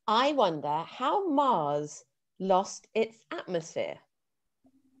 I wonder how Mars lost its atmosphere.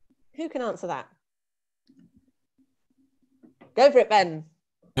 Who can answer that? Go for it, Ben.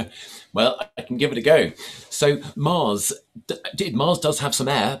 Well, I can give it a go. So Mars does have some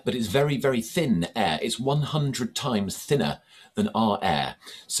air, but it's very, very thin air. It's 100 times thinner than our air.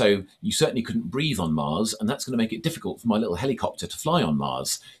 So you certainly couldn't breathe on Mars, and that's going to make it difficult for my little helicopter to fly on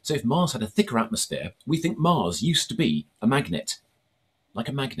Mars. So if Mars had a thicker atmosphere, we think Mars used to be a magnet. Like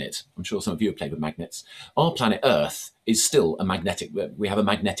a magnet. I'm sure some of you have played with magnets. Our planet Earth is still a magnetic, we have a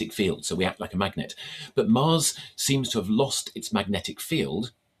magnetic field, so we act like a magnet. But Mars seems to have lost its magnetic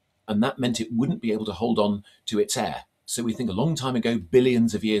field, and that meant it wouldn't be able to hold on to its air. So we think a long time ago,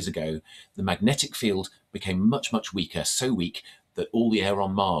 billions of years ago, the magnetic field became much, much weaker, so weak that all the air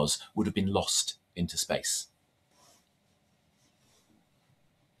on Mars would have been lost into space.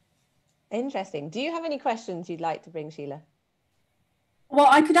 Interesting. Do you have any questions you'd like to bring, Sheila? Well,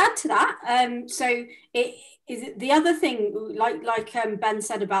 I could add to that. So it is the other thing, like Ben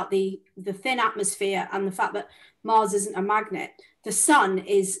said about the thin atmosphere and the fact that Mars isn't a magnet. The sun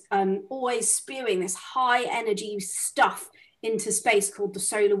is always spewing this high energy stuff into space called the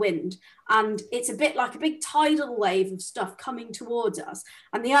solar wind. And it's a bit like a big tidal wave of stuff coming towards us.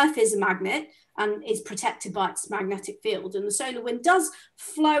 And the Earth is a magnet and is protected by its magnetic field. And the solar wind does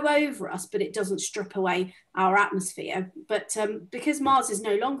flow over us, but it doesn't strip away our atmosphere. But because Mars is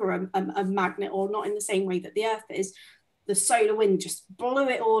no longer a magnet, or not in the same way that the Earth is, the solar wind just blew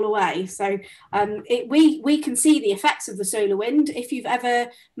it all away. So we can see the effects of the solar wind. If you've ever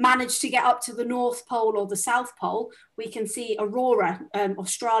managed to get up to the North Pole or the South Pole, we can see aurora,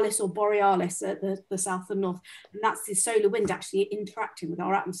 australis or borealis at the south and north. And that's the solar wind actually interacting with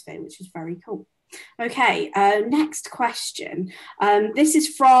our atmosphere, which is very cool. Okay, next question. This is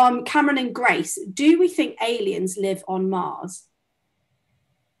from Cameron and Grace. Do we think aliens live on Mars?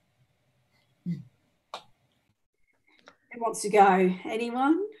 Who wants to go?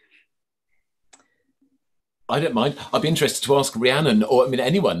 Anyone? I don't mind. I'd be interested to ask Rhiannon or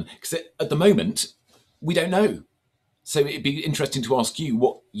anyone, because at the moment we don't know. So it'd be interesting to ask you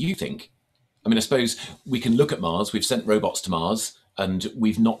what you think. I suppose we can look at Mars. We've sent robots to Mars and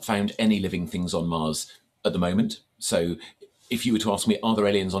we've not found any living things on Mars at the moment. So if you were to ask me, are there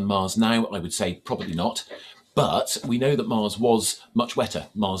aliens on Mars now? I would say probably not. But we know that Mars was much wetter.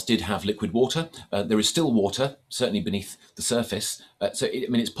 Mars did have liquid water. There is still water, certainly beneath the surface.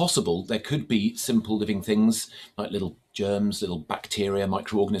 It's possible there could be simple living things like little germs, little bacteria,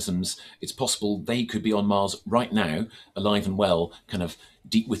 microorganisms. It's possible they could be on Mars right now, alive and well, kind of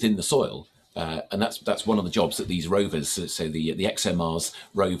deep within the soil. And that's one of the jobs that these rovers, so the ExoMars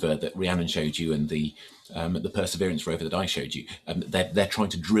rover that Rhiannon showed you and the Perseverance rover that I showed you, they're trying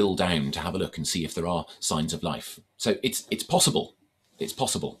to drill down to have a look and see if there are signs of life. So it's possible. It's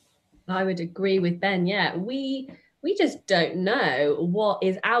possible. I would agree with Ben. Yeah, we just don't know what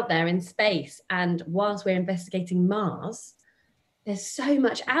is out there in space. And whilst we're investigating Mars, there's so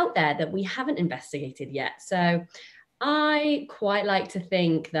much out there that we haven't investigated yet. So I quite like to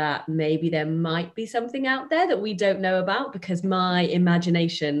think that maybe there might be something out there that we don't know about, because my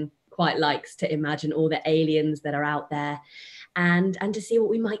imagination quite likes to imagine all the aliens that are out there and to see what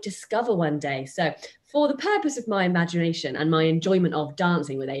we might discover one day. So for the purpose of my imagination and my enjoyment of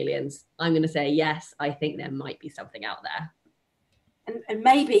dancing with aliens, I'm going to say, yes, I think there might be something out there. And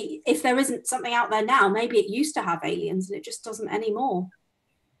maybe if there isn't something out there now, maybe it used to have aliens and it just doesn't anymore.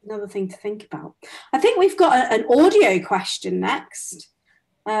 Another thing to think about. I think we've got an audio question next.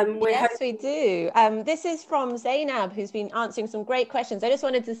 Yes, we do. This is from Zainab, who's been answering some great questions. I just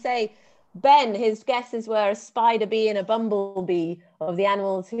wanted to say, Ben, his guesses were a spider bee and a bumblebee of the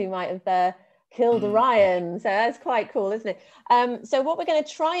animals who might have killed Orion. So that's quite cool, isn't it? So what we're going to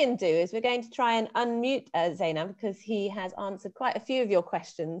try and do is we're going to try and unmute Zainab, because he has answered quite a few of your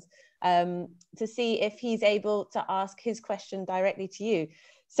questions, to see if he's able to ask his question directly to you.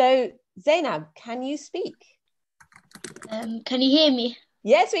 So Zainab, can you speak? Can you hear me?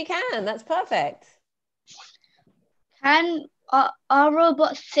 Yes, we can. That's perfect. Are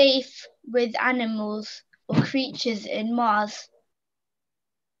robots safe with animals or creatures in Mars?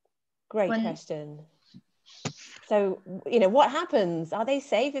 Great question. So, what happens? Are they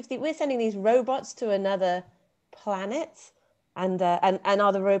safe if we're sending these robots to another planet? And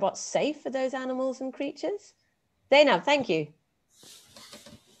are the robots safe for those animals and creatures? Zainab, thank you.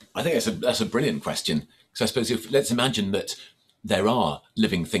 I think that's a brilliant question. So I suppose let's imagine that there are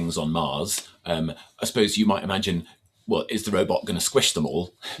living things on Mars. I suppose you might imagine, well, is the robot going to squish them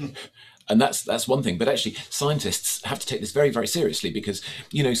all? And that's one thing. But actually, scientists have to take this very, very seriously, because,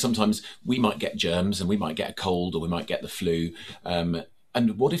 sometimes we might get germs and we might get a cold or we might get the flu.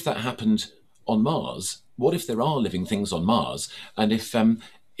 And what if that happened on Mars? What if there are living things on Mars? And if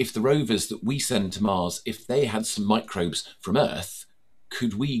the rovers that we send to Mars, if they had some microbes from Earth,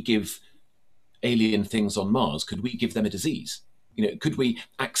 could we give alien things on Mars? Could we give them a disease? Could we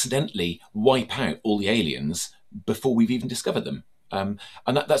accidentally wipe out all the aliens before we've even discovered them? And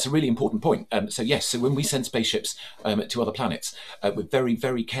that's a really important point. So when we send spaceships to other planets, we're very,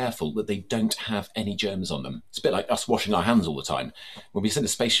 very careful that they don't have any germs on them. It's a bit like us washing our hands all the time. When we send a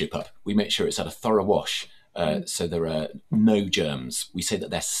spaceship up, we make sure it's had a thorough wash, so there are no germs. We say that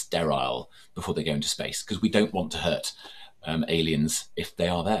they're sterile before they go into space, because we don't want to hurt aliens if they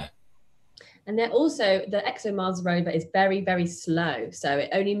are there. And they're also, the ExoMars rover is very, very slow. So it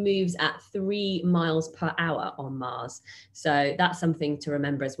only moves at 3 miles per hour on Mars. So that's something to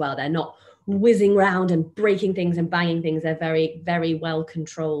remember as well. They're not whizzing around and breaking things and banging things. They're very, very well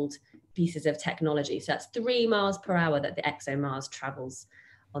controlled pieces of technology. So that's 3 miles per hour that the ExoMars travels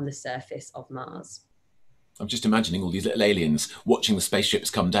on the surface of Mars. I'm just imagining all these little aliens watching the spaceships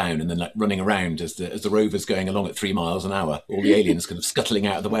come down and then running around as the rover's going along at 3 miles an hour. All the aliens kind of scuttling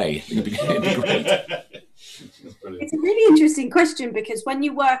out of the way. It'd be great. It's a really interesting question, because when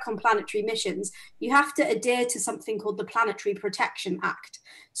you work on planetary missions, you have to adhere to something called the Planetary Protection Act.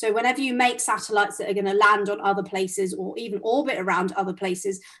 So whenever you make satellites that are going to land on other places or even orbit around other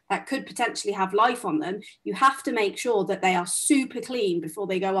places that could potentially have life on them, you have to make sure that they are super clean before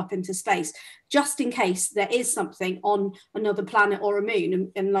they go up into space, just in case there is something on another planet or a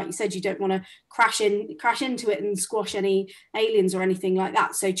moon. And like you said, you don't want to crash into it and squash any aliens or anything like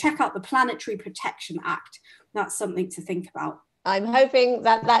that. So check out the Planetary Protection Act. That's something to think about. I'm hoping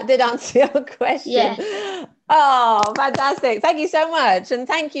that did answer your question. Yeah. Oh, fantastic. Thank you so much. And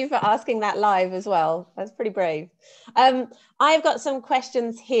thank you for asking that live as well. That's pretty brave. I've got some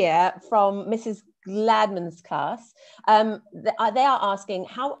questions here from Mrs. Gladman's class. They are asking,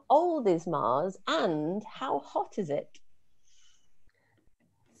 how old is Mars and how hot is it?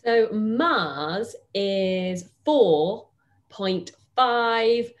 So Mars is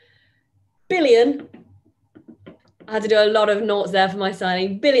 4.5 billion. I had to do a lot of noughts there for my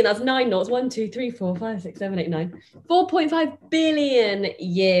signing. Billion, that's 9 noughts. 1, 2, 3, 4, 5, 6, 7, 8, 9. 4.5 billion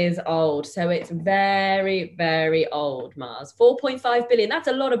years old. So it's very, very old, Mars. 4.5 billion. That's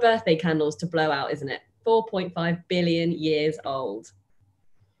a lot of birthday candles to blow out, isn't it? 4.5 billion years old.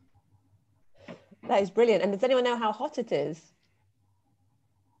 That is brilliant. And does anyone know how hot it is?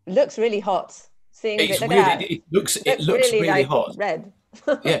 It looks really hot. Seeing It's it, really, it looks really like hot. Red.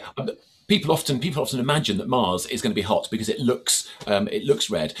 Yeah. People often imagine that Mars is going to be hot because it looks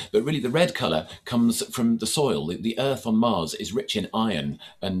red, but really the red colour comes from the soil. The Earth on Mars is rich in iron,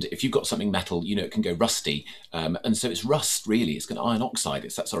 and if you've got something metal, you know it can go rusty, and so it's rust. Really, it's got iron oxide.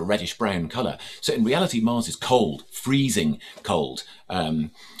 It's that sort of reddish brown colour. So in reality, Mars is cold, freezing cold.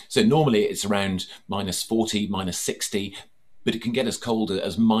 So normally it's around -40, -60, but it can get as cold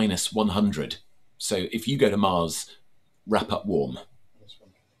as -100. So if you go to Mars, wrap up warm.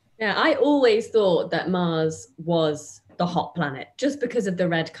 Yeah, I always thought that Mars was the hot planet just because of the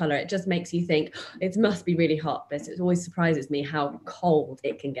red colour. It just makes you think it must be really hot, but it always surprises me how cold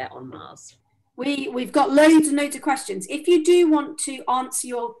it can get on Mars. We've got loads and loads of questions. If you do want to ask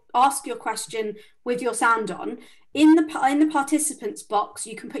your question with your sound on, in the participants box,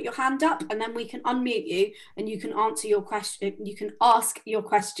 you can put your hand up and then we can unmute you and you can answer your question. You can ask your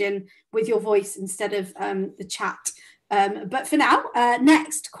question with your voice instead of the chat. But for now,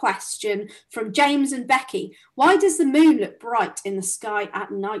 next question from James and Becky. Why does the moon look bright in the sky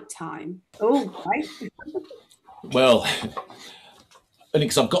at night time? Oh, right. Well, only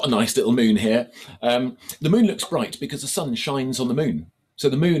because I've got a nice little moon here. The moon looks bright because the sun shines on the moon. So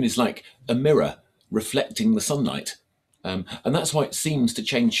the moon is like a mirror reflecting the sunlight. And that's why it seems to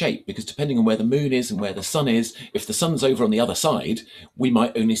change shape, because depending on where the moon is and where the sun is, if the sun's over on the other side, we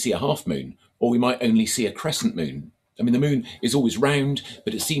might only see a half moon, or we might only see a crescent moon. I mean, the moon is always round,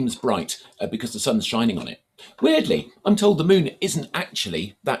 but it seems bright because the sun's shining on it. Weirdly, I'm told the moon isn't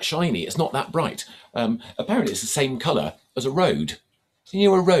actually that shiny. It's not that bright. Apparently, it's the same colour as a road. You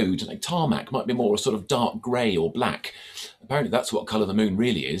know, a road, like tarmac, might be more a sort of dark grey or black. Apparently, that's what colour the moon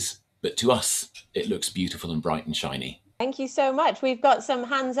really is. But to us, it looks beautiful and bright and shiny. Thank you so much. We've got some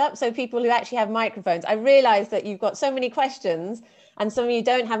hands up, so people who actually have microphones. I realise that you've got so many questions and some of you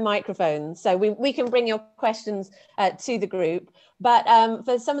don't have microphones, so we can bring your questions to the group. But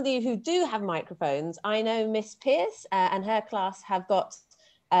for some of you who do have microphones, I know Miss Pierce and her class have got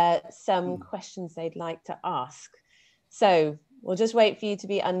some questions they'd like to ask. So we'll just wait for you to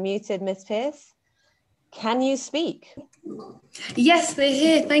be unmuted, Miss Pierce. Can you speak? Yes, we're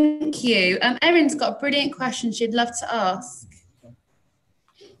here. Thank you. Erin's got a brilliant question she'd love to ask.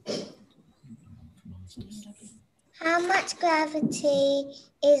 How much gravity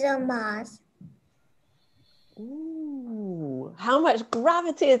is on Mars? Ooh, how much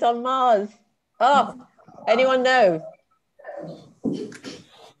gravity is on Mars? Oh, anyone know?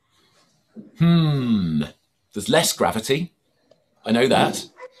 There's less gravity. I know that.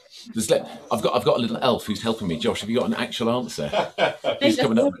 I've got a little elf who's helping me. Josh, have you got an actual answer? He's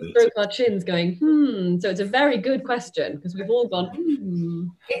coming up with it. Broke our chins going, So it's a very good question because we've all gone,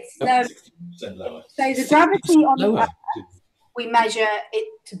 It's so the gravity on the Earth, we measure it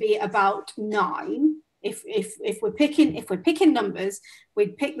to be about 9. If we're picking numbers,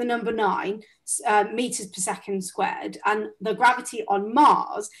 we'd pick the number 9 meters per second squared, and the gravity on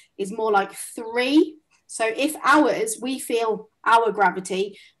Mars is more like 3. So if we feel our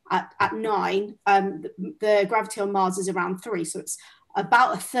gravity at 9, the gravity on Mars is around 3. So it's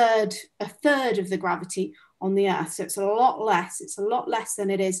about a third of the gravity on the Earth. So it's a lot less. It's a lot less than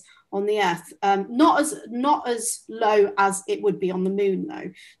it is on the Earth. Not as low as it would be on the moon,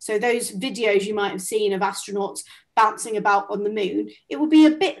 though. So those videos you might have seen of astronauts bouncing about on the moon, it would be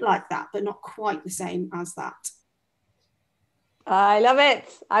a bit like that, but not quite the same as that. I love it.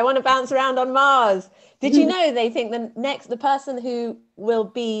 I want to bounce around on Mars. Did you know they think the person who will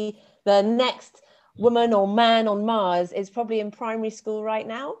be the next woman or man on Mars is probably in primary school right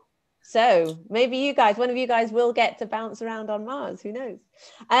now? So maybe one of you guys will get to bounce around on Mars. Who knows?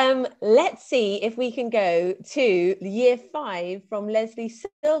 Let's see if we can go to year 5 from Leslie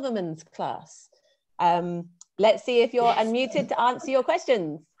Silverman's class. Let's see if you're unmuted to answer your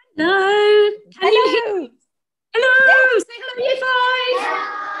questions. Hello. Hello. Hello. Say hello, year 5.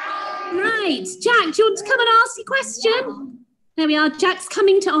 Hello. Right, Jack, do you want to come and ask your question? There we are. Jack's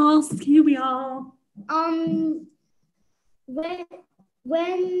coming to ask. Here we are.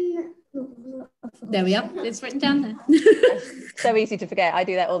 When There we are. It's written down there. So easy to forget. I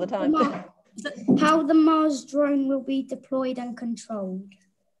do that all the time. how the Mars drone will be deployed and controlled?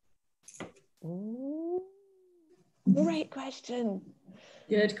 Ooh, great question.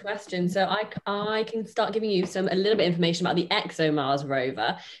 Good question. So I can start giving you a little bit of information about the ExoMars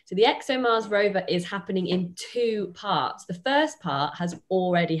rover. So the ExoMars rover is happening in two parts. The first part has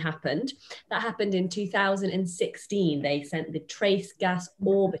already happened. That happened in 2016. They sent the Trace Gas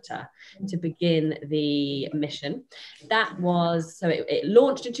Orbiter to begin the mission. That was, so it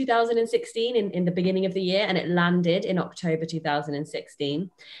launched in 2016 in the beginning of the year, and it landed in October 2016.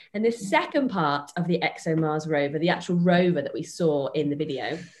 And the second part of the ExoMars rover, the actual rover that we saw in the video,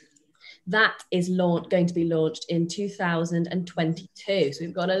 that is going to be launched in 2022. So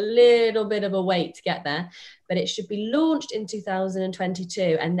we've got a little bit of a wait to get there, but it should be launched in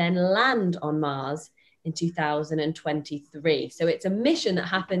 2022 and then land on Mars in 2023. So it's a mission that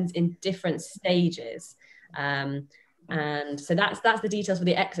happens in different stages. And so that's the details for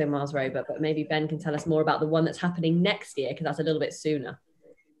the ExoMars rover, but maybe Ben can tell us more about the one that's happening next year, because that's a little bit sooner.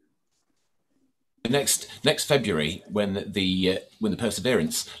 Next February, when the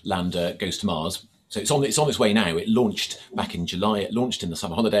Perseverance lander goes to Mars, so it's on its way now. It launched back in July. It launched in the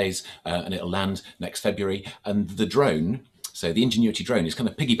summer holidays, and it'll land next February. And the drone, so the Ingenuity drone, is kind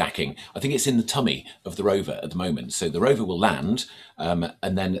of piggybacking. I think it's in the tummy of the rover at the moment. So the rover will land, and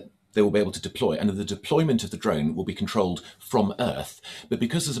then they will be able to deploy, and the deployment of the drone will be controlled from Earth. But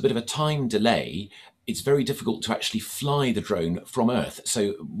because there's a bit of a time delay, it's very difficult to actually fly the drone from Earth.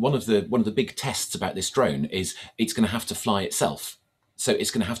 So one of the big tests about this drone is it's going to have to fly itself. So it's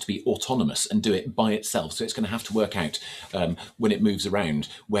going to have to be autonomous and do it by itself. So it's going to have to work out when it moves around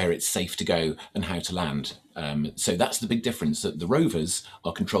where it's safe to go and how to land. So that's the big difference, that the rovers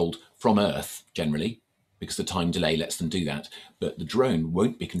are controlled from Earth generally, because the time delay lets them do that. But the drone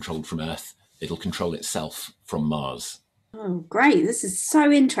won't be controlled from Earth. It'll control itself from Mars. Oh, great. This is so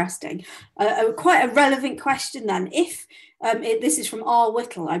interesting. Quite a relevant question then. If this is from R.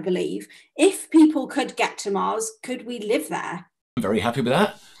 Whittle, I believe. If people could get to Mars, could we live there? I'm very happy with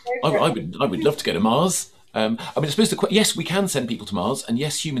that. I would love to go to Mars. I suppose yes, we can send people to Mars, and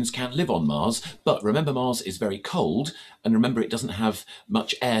yes, humans can live on Mars, but remember, Mars is very cold, and remember, it doesn't have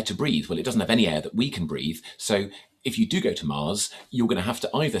much air to breathe. Well, it doesn't have any air that we can breathe. So if you do go to Mars, you're going to have to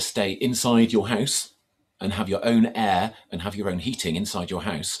either stay inside your house and have your own air and have your own heating inside your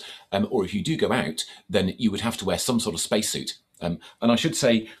house, or if you do go out, then you would have to wear some sort of spacesuit. And I should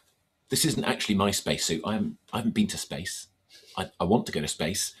say, this isn't actually my spacesuit. I haven't been to space. I want to go to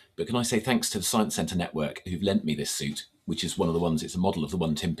space, but can I say thanks to the Science Centre Network who've lent me this suit, which is one of the ones, it's a model of the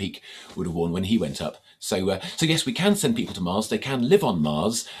one Tim Peake would have worn when he went up. So yes, we can send people to Mars. They can live on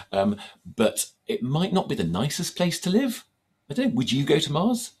Mars, but it might not be the nicest place to live. I don't know, would you go to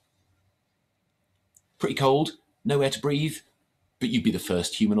Mars? Pretty cold, no air to breathe, but you'd be the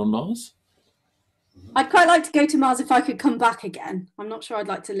first human on Mars? I'd quite like to go to Mars if I could come back again. I'm not sure I'd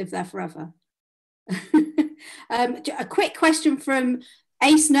like to live there forever. A quick question from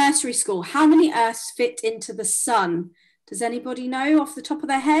Ace Nursery School. How many Earths fit into the sun? Does anybody know off the top of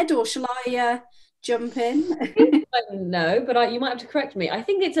their head, or shall I jump in? I don't know, but you might have to correct me. I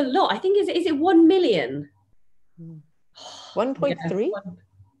think it's a lot. I think, is it 1 million? 1.3?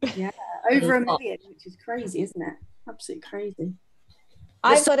 Yeah, over a million, which is crazy, isn't it? Absolutely crazy.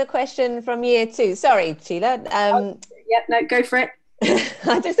 I've got a question from year 2. Sorry, Sheila. Yep, no, go for it. There's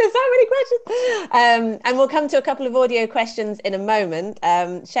so many questions. And we'll come to a couple of audio questions in a moment.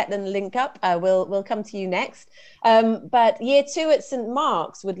 Shetland link up. We'll come to you next. But year 2 at St.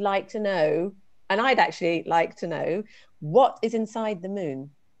 Mark's would like to know, and I'd actually like to know, what is inside the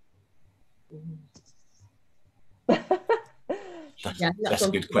moon? That's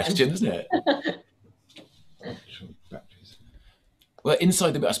a good question, isn't it? Well,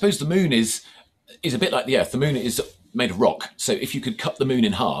 inside I suppose the moon is a bit like the Earth. The moon is made of rock. So if you could cut the moon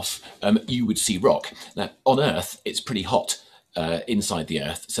in half, you would see rock. Now, on Earth, it's pretty hot inside the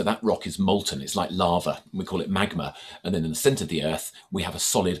Earth. So that rock is molten. It's like lava. We call it magma. And then in the centre of the Earth, we have a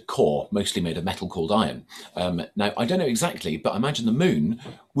solid core, mostly made of metal called iron. Now, I don't know exactly, but I imagine the moon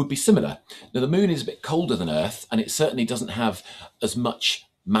would be similar. Now, the moon is a bit colder than Earth, and it certainly doesn't have as much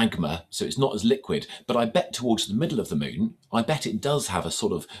magma, so it's not as liquid, but I bet towards the middle of the moon, I bet it does have a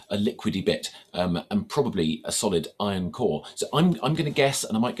sort of a liquidy bit, and probably a solid iron core. So I'm going to guess,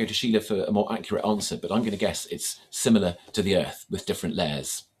 and I might go to Sheila for a more accurate answer, but I'm going to guess it's similar to the Earth with different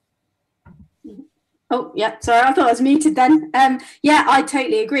layers. Oh, yeah, sorry, I thought I was muted then. Yeah, I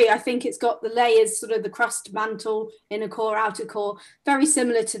totally agree. I think it's got the layers, sort of the crust, mantle, inner core, outer core, very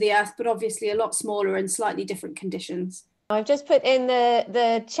similar to the Earth, but obviously a lot smaller and slightly different conditions. I've just put in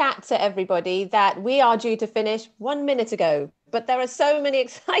the chat to everybody that we are due to finish 1 minute ago, but there are so many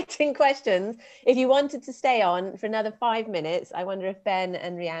exciting questions. If you wanted to stay on for another 5 minutes, I wonder if Ben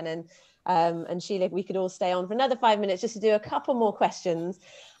and Rhiannon and Sheila, we could all stay on for another 5 minutes just to do a couple more questions.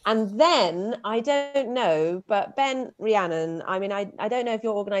 And then, I don't know, but Ben, Rhiannon, I mean, I don't know if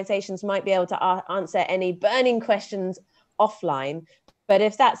your organisations might be able to answer any burning questions offline, but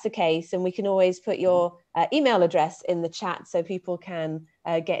if that's the case, then we can always put your email address in the chat so people can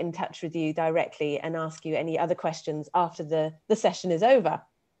get in touch with you directly and ask you any other questions after the session is over.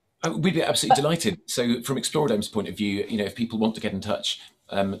 We'd be absolutely delighted. So from Exploradome's point of view, you know, if people want to get in touch,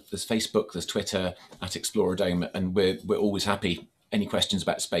 there's Facebook, there's Twitter at Exploradome, and we're always happy. Any questions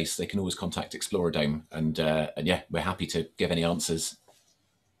about space, they can always contact Exploradome, and yeah, we're happy to give any answers.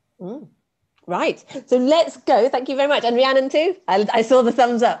 Right, so let's go. Thank you very much. And Rhiannon too? I saw the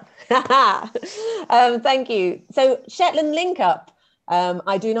thumbs up. Thank you. So Shetland link up.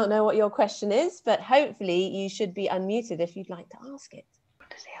 I do not know what your question is, but hopefully you should be unmuted if you'd like to ask it.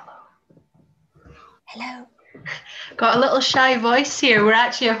 To say hello. Hello. Got a little shy voice here. We're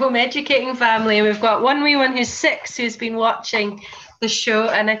actually a home educating family, and we've got one wee one who's 6 who's been watching the show,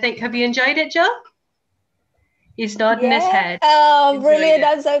 and I think, have you enjoyed it, Joe? He's nodding his head. Oh, brilliant.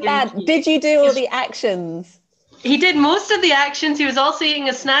 I'm so glad. Did you do all the actions? He did most of the actions. He was also eating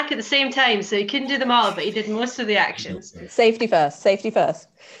a snack at the same time, so he couldn't do them all, but he did most of the actions. Safety first, safety first.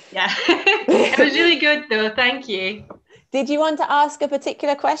 Yeah, it was really good though. Thank you. Did you want to ask a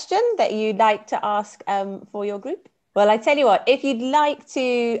particular question that you'd like to ask for your group? Well, I tell you what, if you'd like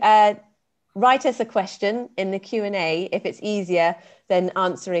to write us a question in the Q&A, if it's easier than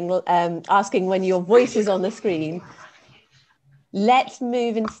asking when your voice is on the screen, let's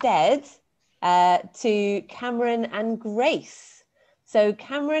move instead to Cameron and Grace. So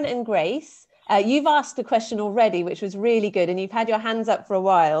Cameron and Grace, you've asked a question already, which was really good, and you've had your hands up for a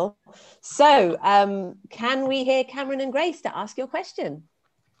while. So can we hear Cameron and Grace to ask your question?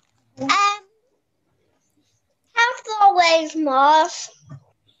 How far away is Mars?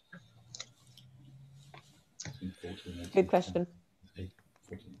 Good question.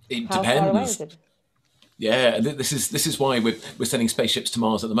 It How far away depends. is it? Yeah, this is why we're sending spaceships to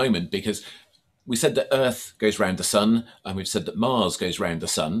Mars at the moment, because we said that Earth goes round the sun, and we've said that Mars goes round the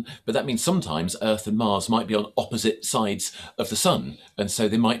sun, but that means sometimes Earth and Mars might be on opposite sides of the sun, and so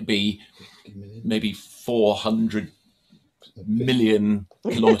they might be maybe 400 million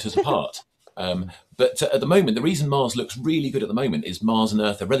kilometres apart. But at the moment, the reason Mars looks really good at the moment is Mars and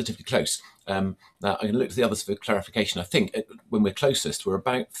Earth are relatively close. Now, I'm going to look to the others for clarification. I think when we're closest, we're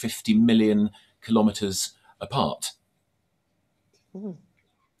about 50 million kilometres apart.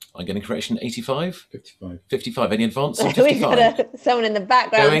 I'm getting correction, 85? 55. 55. Any advance on We've 55? got someone in the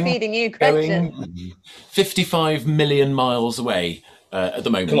background feeding you questions. 55 million miles away at the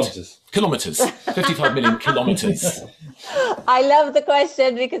moment. Kilometres. 55 million kilometres. I love the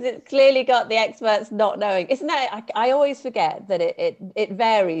question because it's clearly got the experts not knowing. Isn't that, I always forget that it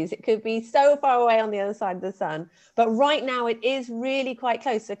varies. It could be so far away on the other side of the sun, but right now it is really quite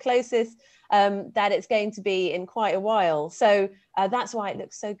close, the closest that it's going to be in quite a while. So that's why it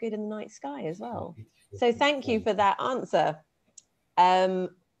looks so good in the night sky as well. So thank you for that answer.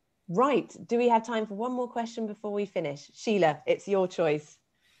 Right, do we have time for one more question before we finish? Sheila, it's your choice.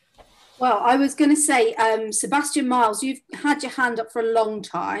 Well, I was going to say, Sebastian Miles, you've had your hand up for a long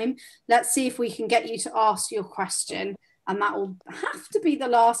time. Let's see if we can get you to ask your question. And that will have to be the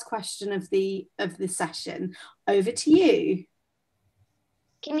last question of the session. Over to you.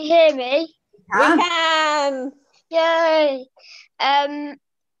 Can you hear me? We can. Yay. How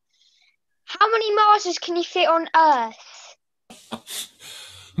many Marses can you fit on Earth?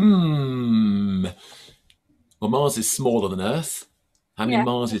 Well, Mars is smaller than Earth. How many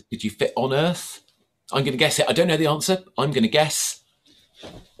Marses could you fit on Earth? I'm going to guess it. I don't know the answer. I'm going to guess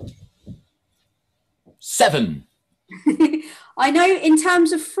 7. I know in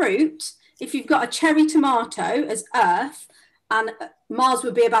terms of fruit, if you've got a cherry tomato as Earth, and Mars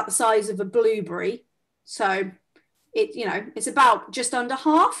would be about the size of a blueberry. So it's about just under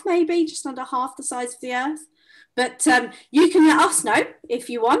half, maybe just under half the size of the Earth. But you can let us know if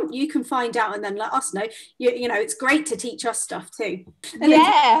you want. You can find out and then let us know. You know, it's great to teach us stuff too. And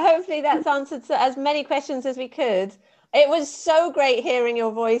hopefully that's answered as many questions as we could. It was so great hearing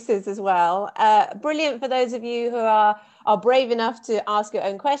your voices as well. Brilliant for those of you who are brave enough to ask your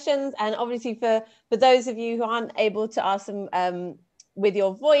own questions, and obviously for those of you who aren't able to ask them with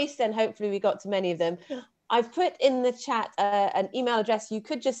your voice, and hopefully we got to many of them. I've put in the chat an email address you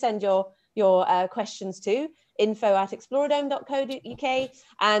could just send your questions to, info@exploradome.co.uk,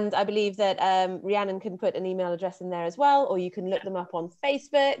 and I believe that Rhiannon can put an email address in there as well, or you can look them up on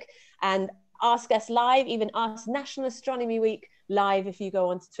Facebook and ask us live, even ask National Astronomy Week live if you go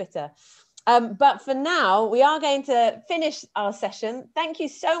onto Twitter. But for now, we are going to finish our session. Thank you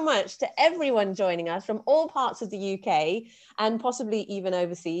so much to everyone joining us from all parts of the UK and possibly even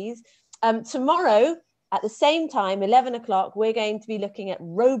overseas. Tomorrow, at the same time, 11 o'clock, we're going to be looking at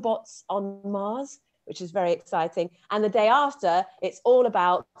robots on Mars, which is very exciting. And the day after, it's all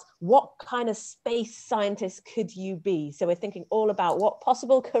about what kind of space scientist could you be? So we're thinking all about what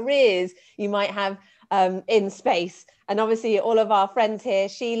possible careers you might have in space. And obviously all of our friends here,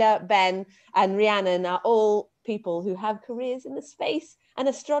 Sheila, Ben, and Rhiannon, are all people who have careers in the space and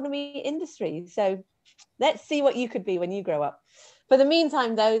astronomy industry. So let's see what you could be when you grow up. For the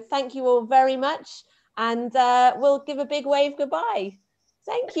meantime, though, thank you all very much. And we'll give a big wave goodbye.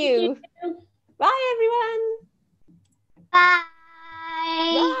 Thank you. Bye, everyone. Bye.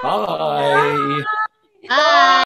 Bye. Bye.